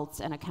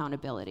results and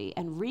accountability,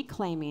 and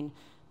reclaiming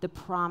the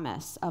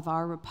promise of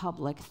our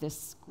republic,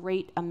 this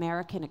great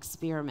American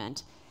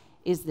experiment,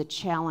 is the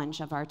challenge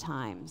of our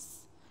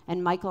times.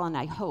 And Michael and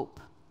I hope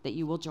that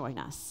you will join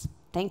us.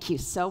 Thank you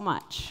so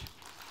much.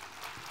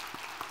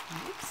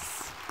 Oops.